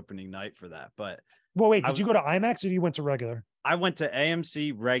were for opening night for that. But well, wait, did you go to IMAX or you went to regular? I went to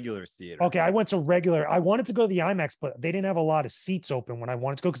AMC regular theater. Okay, I went to regular. I wanted to go to the IMAX, but they didn't have a lot of seats open when I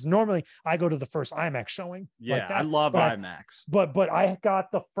wanted to go, because normally I go to the first IMAX showing. Yeah, like I love IMAX. But I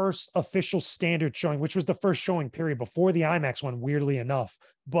got the first official standard showing, which was the first showing period before the IMAX one, weirdly enough.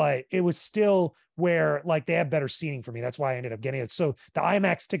 But it was still where like they had better seating for me. That's why I ended up getting it. So the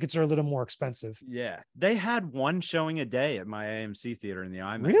IMAX tickets are a little more expensive. Yeah. They had one showing a day at my AMC theater in the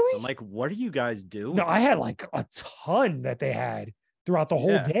IMAX. Really? I'm like, what are you guys doing? No, I had like a ton that they had throughout the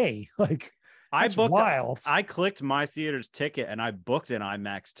whole day. Like, that's wild. I clicked my theater's ticket and I booked an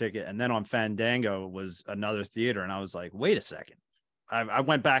IMAX ticket. And then on Fandango was another theater. And I was like, wait a second. I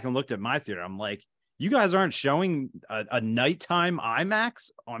went back and looked at my theater. I'm like, you guys aren't showing a nighttime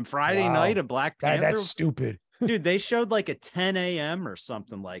IMAX on Friday night of Black Panther? That's stupid. Dude, they showed like a 10 a.m. or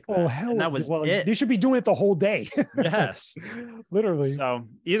something like that. Oh, hell. And that was it. They should be doing it the whole day. Yes. Literally. So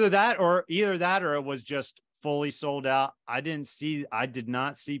either that or it was just fully sold out. I did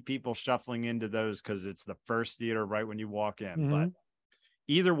not see people shuffling into those because it's the first theater right when you walk in. Mm-hmm. But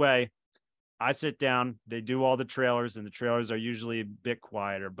either way, I sit down, they do all the trailers, and the trailers are usually a bit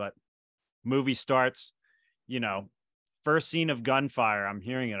quieter, but movie starts, first scene of gunfire. I'm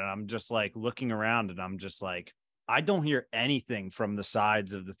hearing it and I'm just like looking around and I'm just like, I don't hear anything from the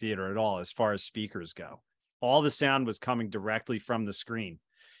sides of the theater at all as far as speakers go. All the sound was coming directly from the screen.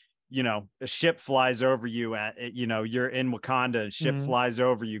 A ship flies over you you're in Wakanda, and ship flies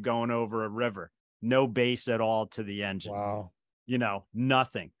over you going over a river. No bass at all to the engine. Wow.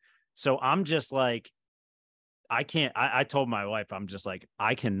 Nothing. So I'm just like, I told my wife, I'm just like,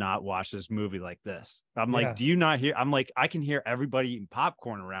 I cannot watch this movie like this. I'm like, do you not hear? I'm like, I can hear everybody eating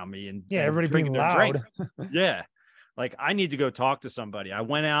popcorn around me and everybody being loud. Yeah. Like, I need to go talk to somebody. I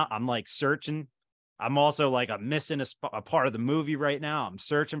went out, I'm like searching. I'm also like, I'm missing a part of the movie right now. I'm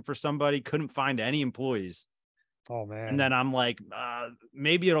searching for somebody, couldn't find any employees. Oh man. And then I'm like,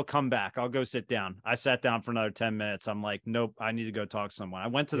 maybe it'll come back. I'll go sit down. I sat down for another 10 minutes. I'm like, nope, I need to go talk to someone. I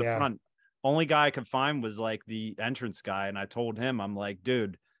went to the front. Only guy I could find was like the entrance guy. And I told him, I'm like,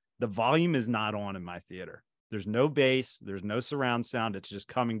 dude, the volume is not on in my theater. There's no bass. There's no surround sound. It's just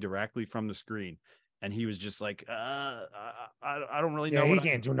coming directly from the screen. and he was just like, I don't really Yeah, know he what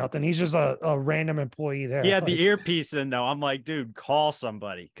can't do nothing. He's just a random employee there. he had the Like, earpiece in though. I'm like, dude, call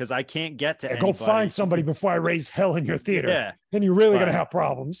somebody because I can't get to yeah, go find anybody. somebody before I raise hell in your theater. Yeah, Then you're really gonna but have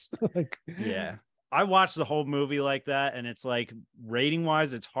problems. Like, yeah. I watched the whole movie like that, and it's like rating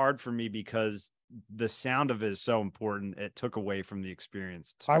wise, it's hard for me because the sound of it is so important. It took away from the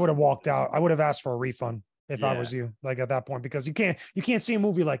experience I would for have me. walked out. I would have asked for a refund if I Yeah, was you, like at that point, because you can't see a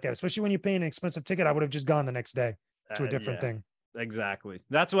movie like that, especially when you're paying an expensive ticket. I would have just gone the next day to a different yeah, thing. exactly.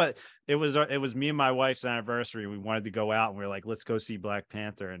 That's what it was. It was me and my wife's anniversary. We wanted to go out, and we were like, let's go see Black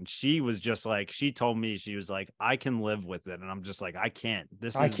Panther. And she was just like, she told me, she was like, I can live with it, and I'm just like, I can't.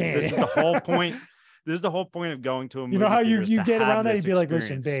 I can't. This is the whole point. This is the whole point of going to a You know movie how theater is you to get have around that? this You'd be like,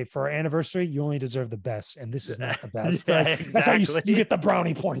 listen, experience. babe, for our anniversary, you only deserve the best, and this is not the best. Yeah, Like, exactly. that's how you get the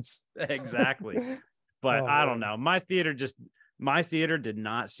brownie points. Exactly. But Oh, I don't man. know. My theater did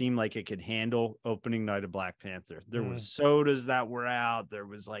not seem like it could handle opening night of Black Panther. There was sodas that were out. There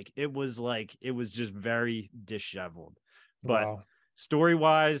was it was just very disheveled. But Wow. story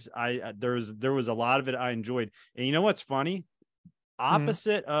wise, there was a lot of it I enjoyed. And you know what's funny?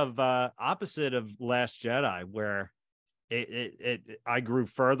 Opposite of Last Jedi, where I grew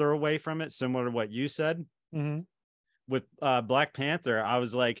further away from it, similar to what you said. Mm-hmm. With Black Panther, I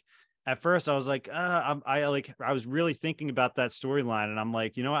was like, at first I was like, I was really thinking about that storyline, and I'm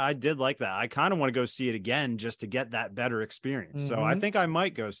like, you know what? I did like that. I kind of want to go see it again just to get that better experience. So I think I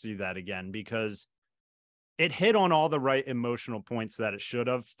might go see that again because it hit on all the right emotional points that it should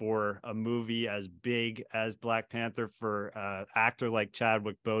have for a movie as big as Black Panther, for an actor like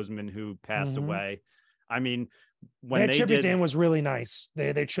Chadwick Boseman who passed away. I mean, when Their they tribute did to him was really nice.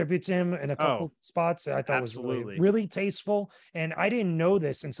 They tribute to him in a couple spots that I thought was absolutely really tasteful. And I didn't know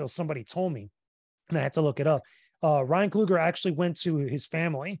this until somebody told me, and I had to look it up. Ryan Kluger actually went to his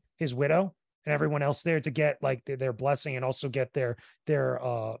family, his widow, and everyone else there to get like their blessing and also get their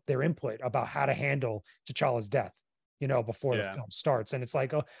input about how to handle T'Challa's death, before the film starts. And it's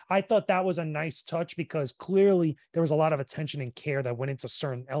like, I thought that was a nice touch because clearly there was a lot of attention and care that went into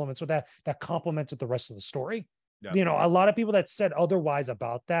certain elements with that complemented the rest of the story. Yep. A lot of people that said otherwise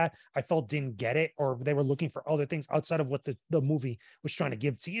about that, I felt didn't get it, or they were looking for other things outside of what the movie was trying to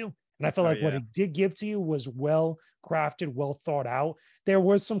give to you. And I felt like what it did give to you was well crafted, well thought out. There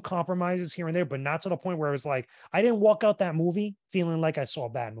was some compromises here and there, but not to the point where it was like, I didn't walk out that movie feeling like I saw a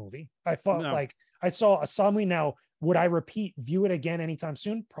bad movie. I felt like I saw a movie. Now, would I view it again anytime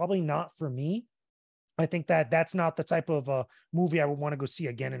soon? Probably not for me. I think that's not the type of movie I would want to go see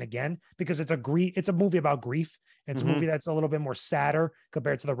again and again, because it's a movie about grief. And it's a movie that's a little bit more sadder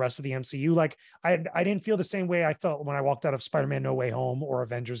compared to the rest of the MCU. Like I didn't feel the same way I felt when I walked out of Spider-Man No Way Home or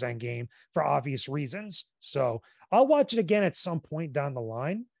Avengers Endgame for obvious reasons. So I'll watch it again at some point down the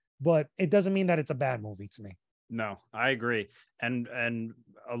line, but it doesn't mean that it's a bad movie to me. No, I agree. And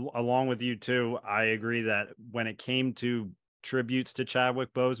along with you too, I agree that when it came to tributes to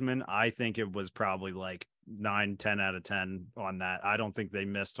Chadwick Boseman, I think it was probably like 9-10 out of 10 on that. I don't think they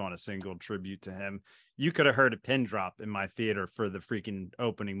missed on a single tribute to him. You could have heard a pin drop in my theater for the freaking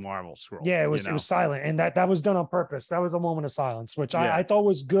opening Marvel scroll. Yeah, it was silent, and that was done on purpose. That was a moment of silence, which I thought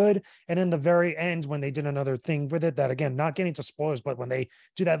was good. And in the very end, when they did another thing with it, that again, not getting to spoilers, but when they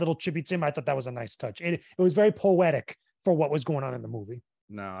do that little tribute to him, I thought that was a nice touch. It was very poetic for what was going on in the movie.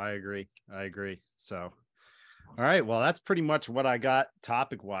 No, I agree. So all right. Well, that's pretty much what I got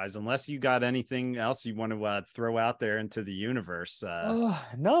topic wise, unless you got anything else you want to throw out there into the universe.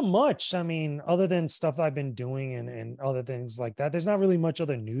 Not much. I mean, other than stuff I've been doing and other things like that, there's not really much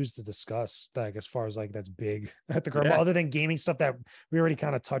other news to discuss, like as far as like that's big at the current, other than gaming stuff that we already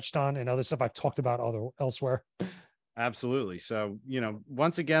kind of touched on and other stuff I've talked about elsewhere. Absolutely. So,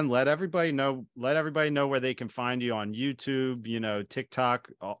 once again, let everybody know where they can find you on YouTube, TikTok,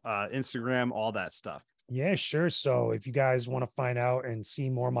 Instagram, all that stuff. Yeah, sure. So if you guys want to find out and see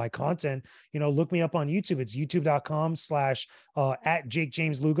more of my content, look me up on YouTube. It's youtube.com/at Jake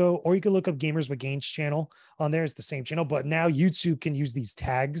James Lugo, or you can look up Gamers with Gains channel on there. It's the same channel, but now YouTube can use these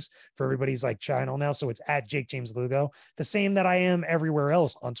tags for everybody's like channel now. So it's at Jake James Lugo, the same that I am everywhere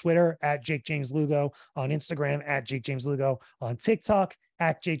else on Twitter at Jake James Lugo, on Instagram at Jake James Lugo, on TikTok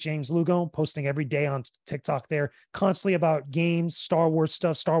at Jake James Lugo, posting every day on TikTok there, constantly about games, Star Wars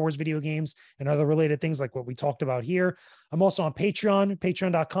stuff, Star Wars video games, and other related things like what we talked about here. I'm also on Patreon,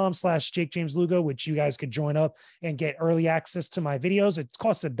 patreon.com/Jake James Lugo, which you guys could join up and get early access to my videos. It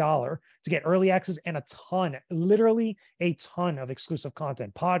costs $1 to get early access and a ton, literally a ton of exclusive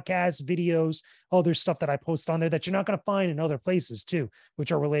content, podcasts, videos, other stuff that I post on there that you're not going to find in other places too,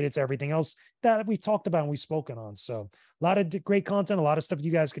 which are related to everything else that we talked about and we've spoken on. So a lot of great content, a lot of stuff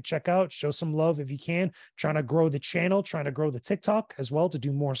you guys could check out. Show some love if you can. Trying to grow the channel, trying to grow the TikTok as well to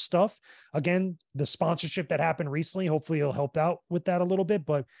do more stuff. Again, the sponsorship that happened recently, hopefully it'll help out with that a little bit,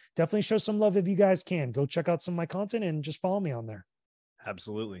 but definitely show some love if you guys can. Go check out some of my content and just follow me on there.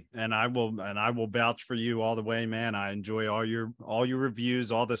 Absolutely. And I will vouch for you all the way, man. I enjoy all your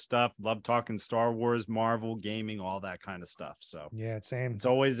reviews, all the stuff. Love talking Star Wars, Marvel, gaming, all that kind of stuff. So yeah, same. It's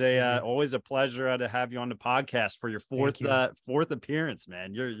always a pleasure to have you on the podcast for your fourth appearance,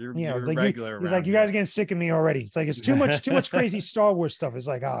 man. You're like regular. He's like, you guys getting sick of me already. It's like, it's too much crazy Star Wars stuff. It's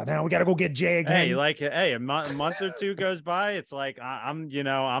like, now we got to go get Jay again. Hey, a month or two goes by. It's like, I'm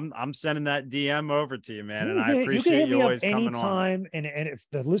sending that DM over to you, man. And I appreciate you always coming on. And if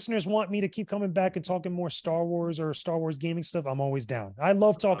the listeners want me to keep coming back and talking more Star Wars or Star Wars gaming stuff, I'm always down. I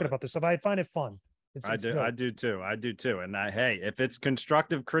love talking about this stuff. I find it fun. I do too. And hey, if it's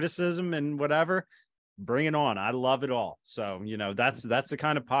constructive criticism and whatever, bring it on. I love it all. So, that's the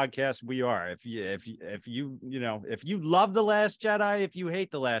kind of podcast we are. If you love The Last Jedi, if you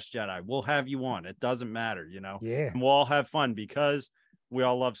hate The Last Jedi, we'll have you on. It doesn't matter, Yeah. And we'll all have fun because we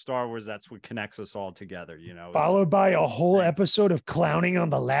all love Star Wars. That's what connects us all together, Followed by a whole episode of clowning on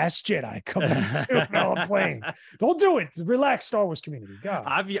The Last Jedi coming up soon. No, I'm playing. Don't do it. Relax, Star Wars community. God.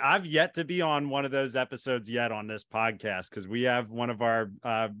 I've yet to be on one of those episodes yet on this podcast because we have one of our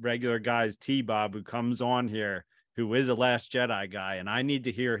regular guys, T-Bob, who comes on here, who is a Last Jedi guy, and I need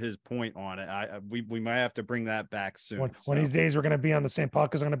to hear his point on it. We might have to bring that back soon. One of these days, we're going to be on the same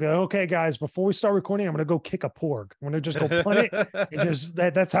podcast. I'm going to be like, okay, guys, before we start recording, I'm going to go kick a porg. I'm going to just go punt it, and just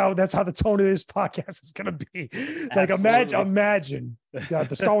that's how the tone of this podcast is going to be. Like, imagine, God,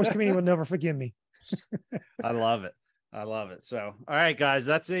 the Star Wars community will never forgive me. I love it. So, all right, guys,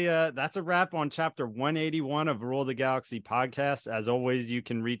 that's a wrap on chapter 181 of Rule the Galaxy podcast. As always, you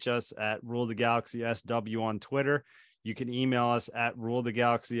can reach us at Rule the Galaxy SW on Twitter. You can email us at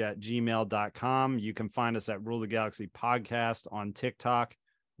rulethegalaxy@gmail.com. You can find us at Rule the Galaxy podcast on TikTok,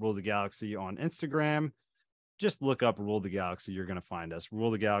 Rule the Galaxy on Instagram. Just look up Rule the Galaxy. You're going to find us.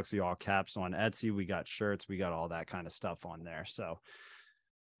 Rule the Galaxy, all caps, on Etsy. We got shirts. We got all that kind of stuff on there. So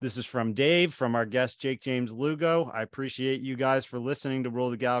this is from Dave, from our guest, Jake James Lugo. I appreciate you guys for listening to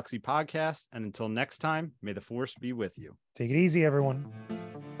Rule the Galaxy podcast. And until next time, may the Force be with you. Take it easy, everyone.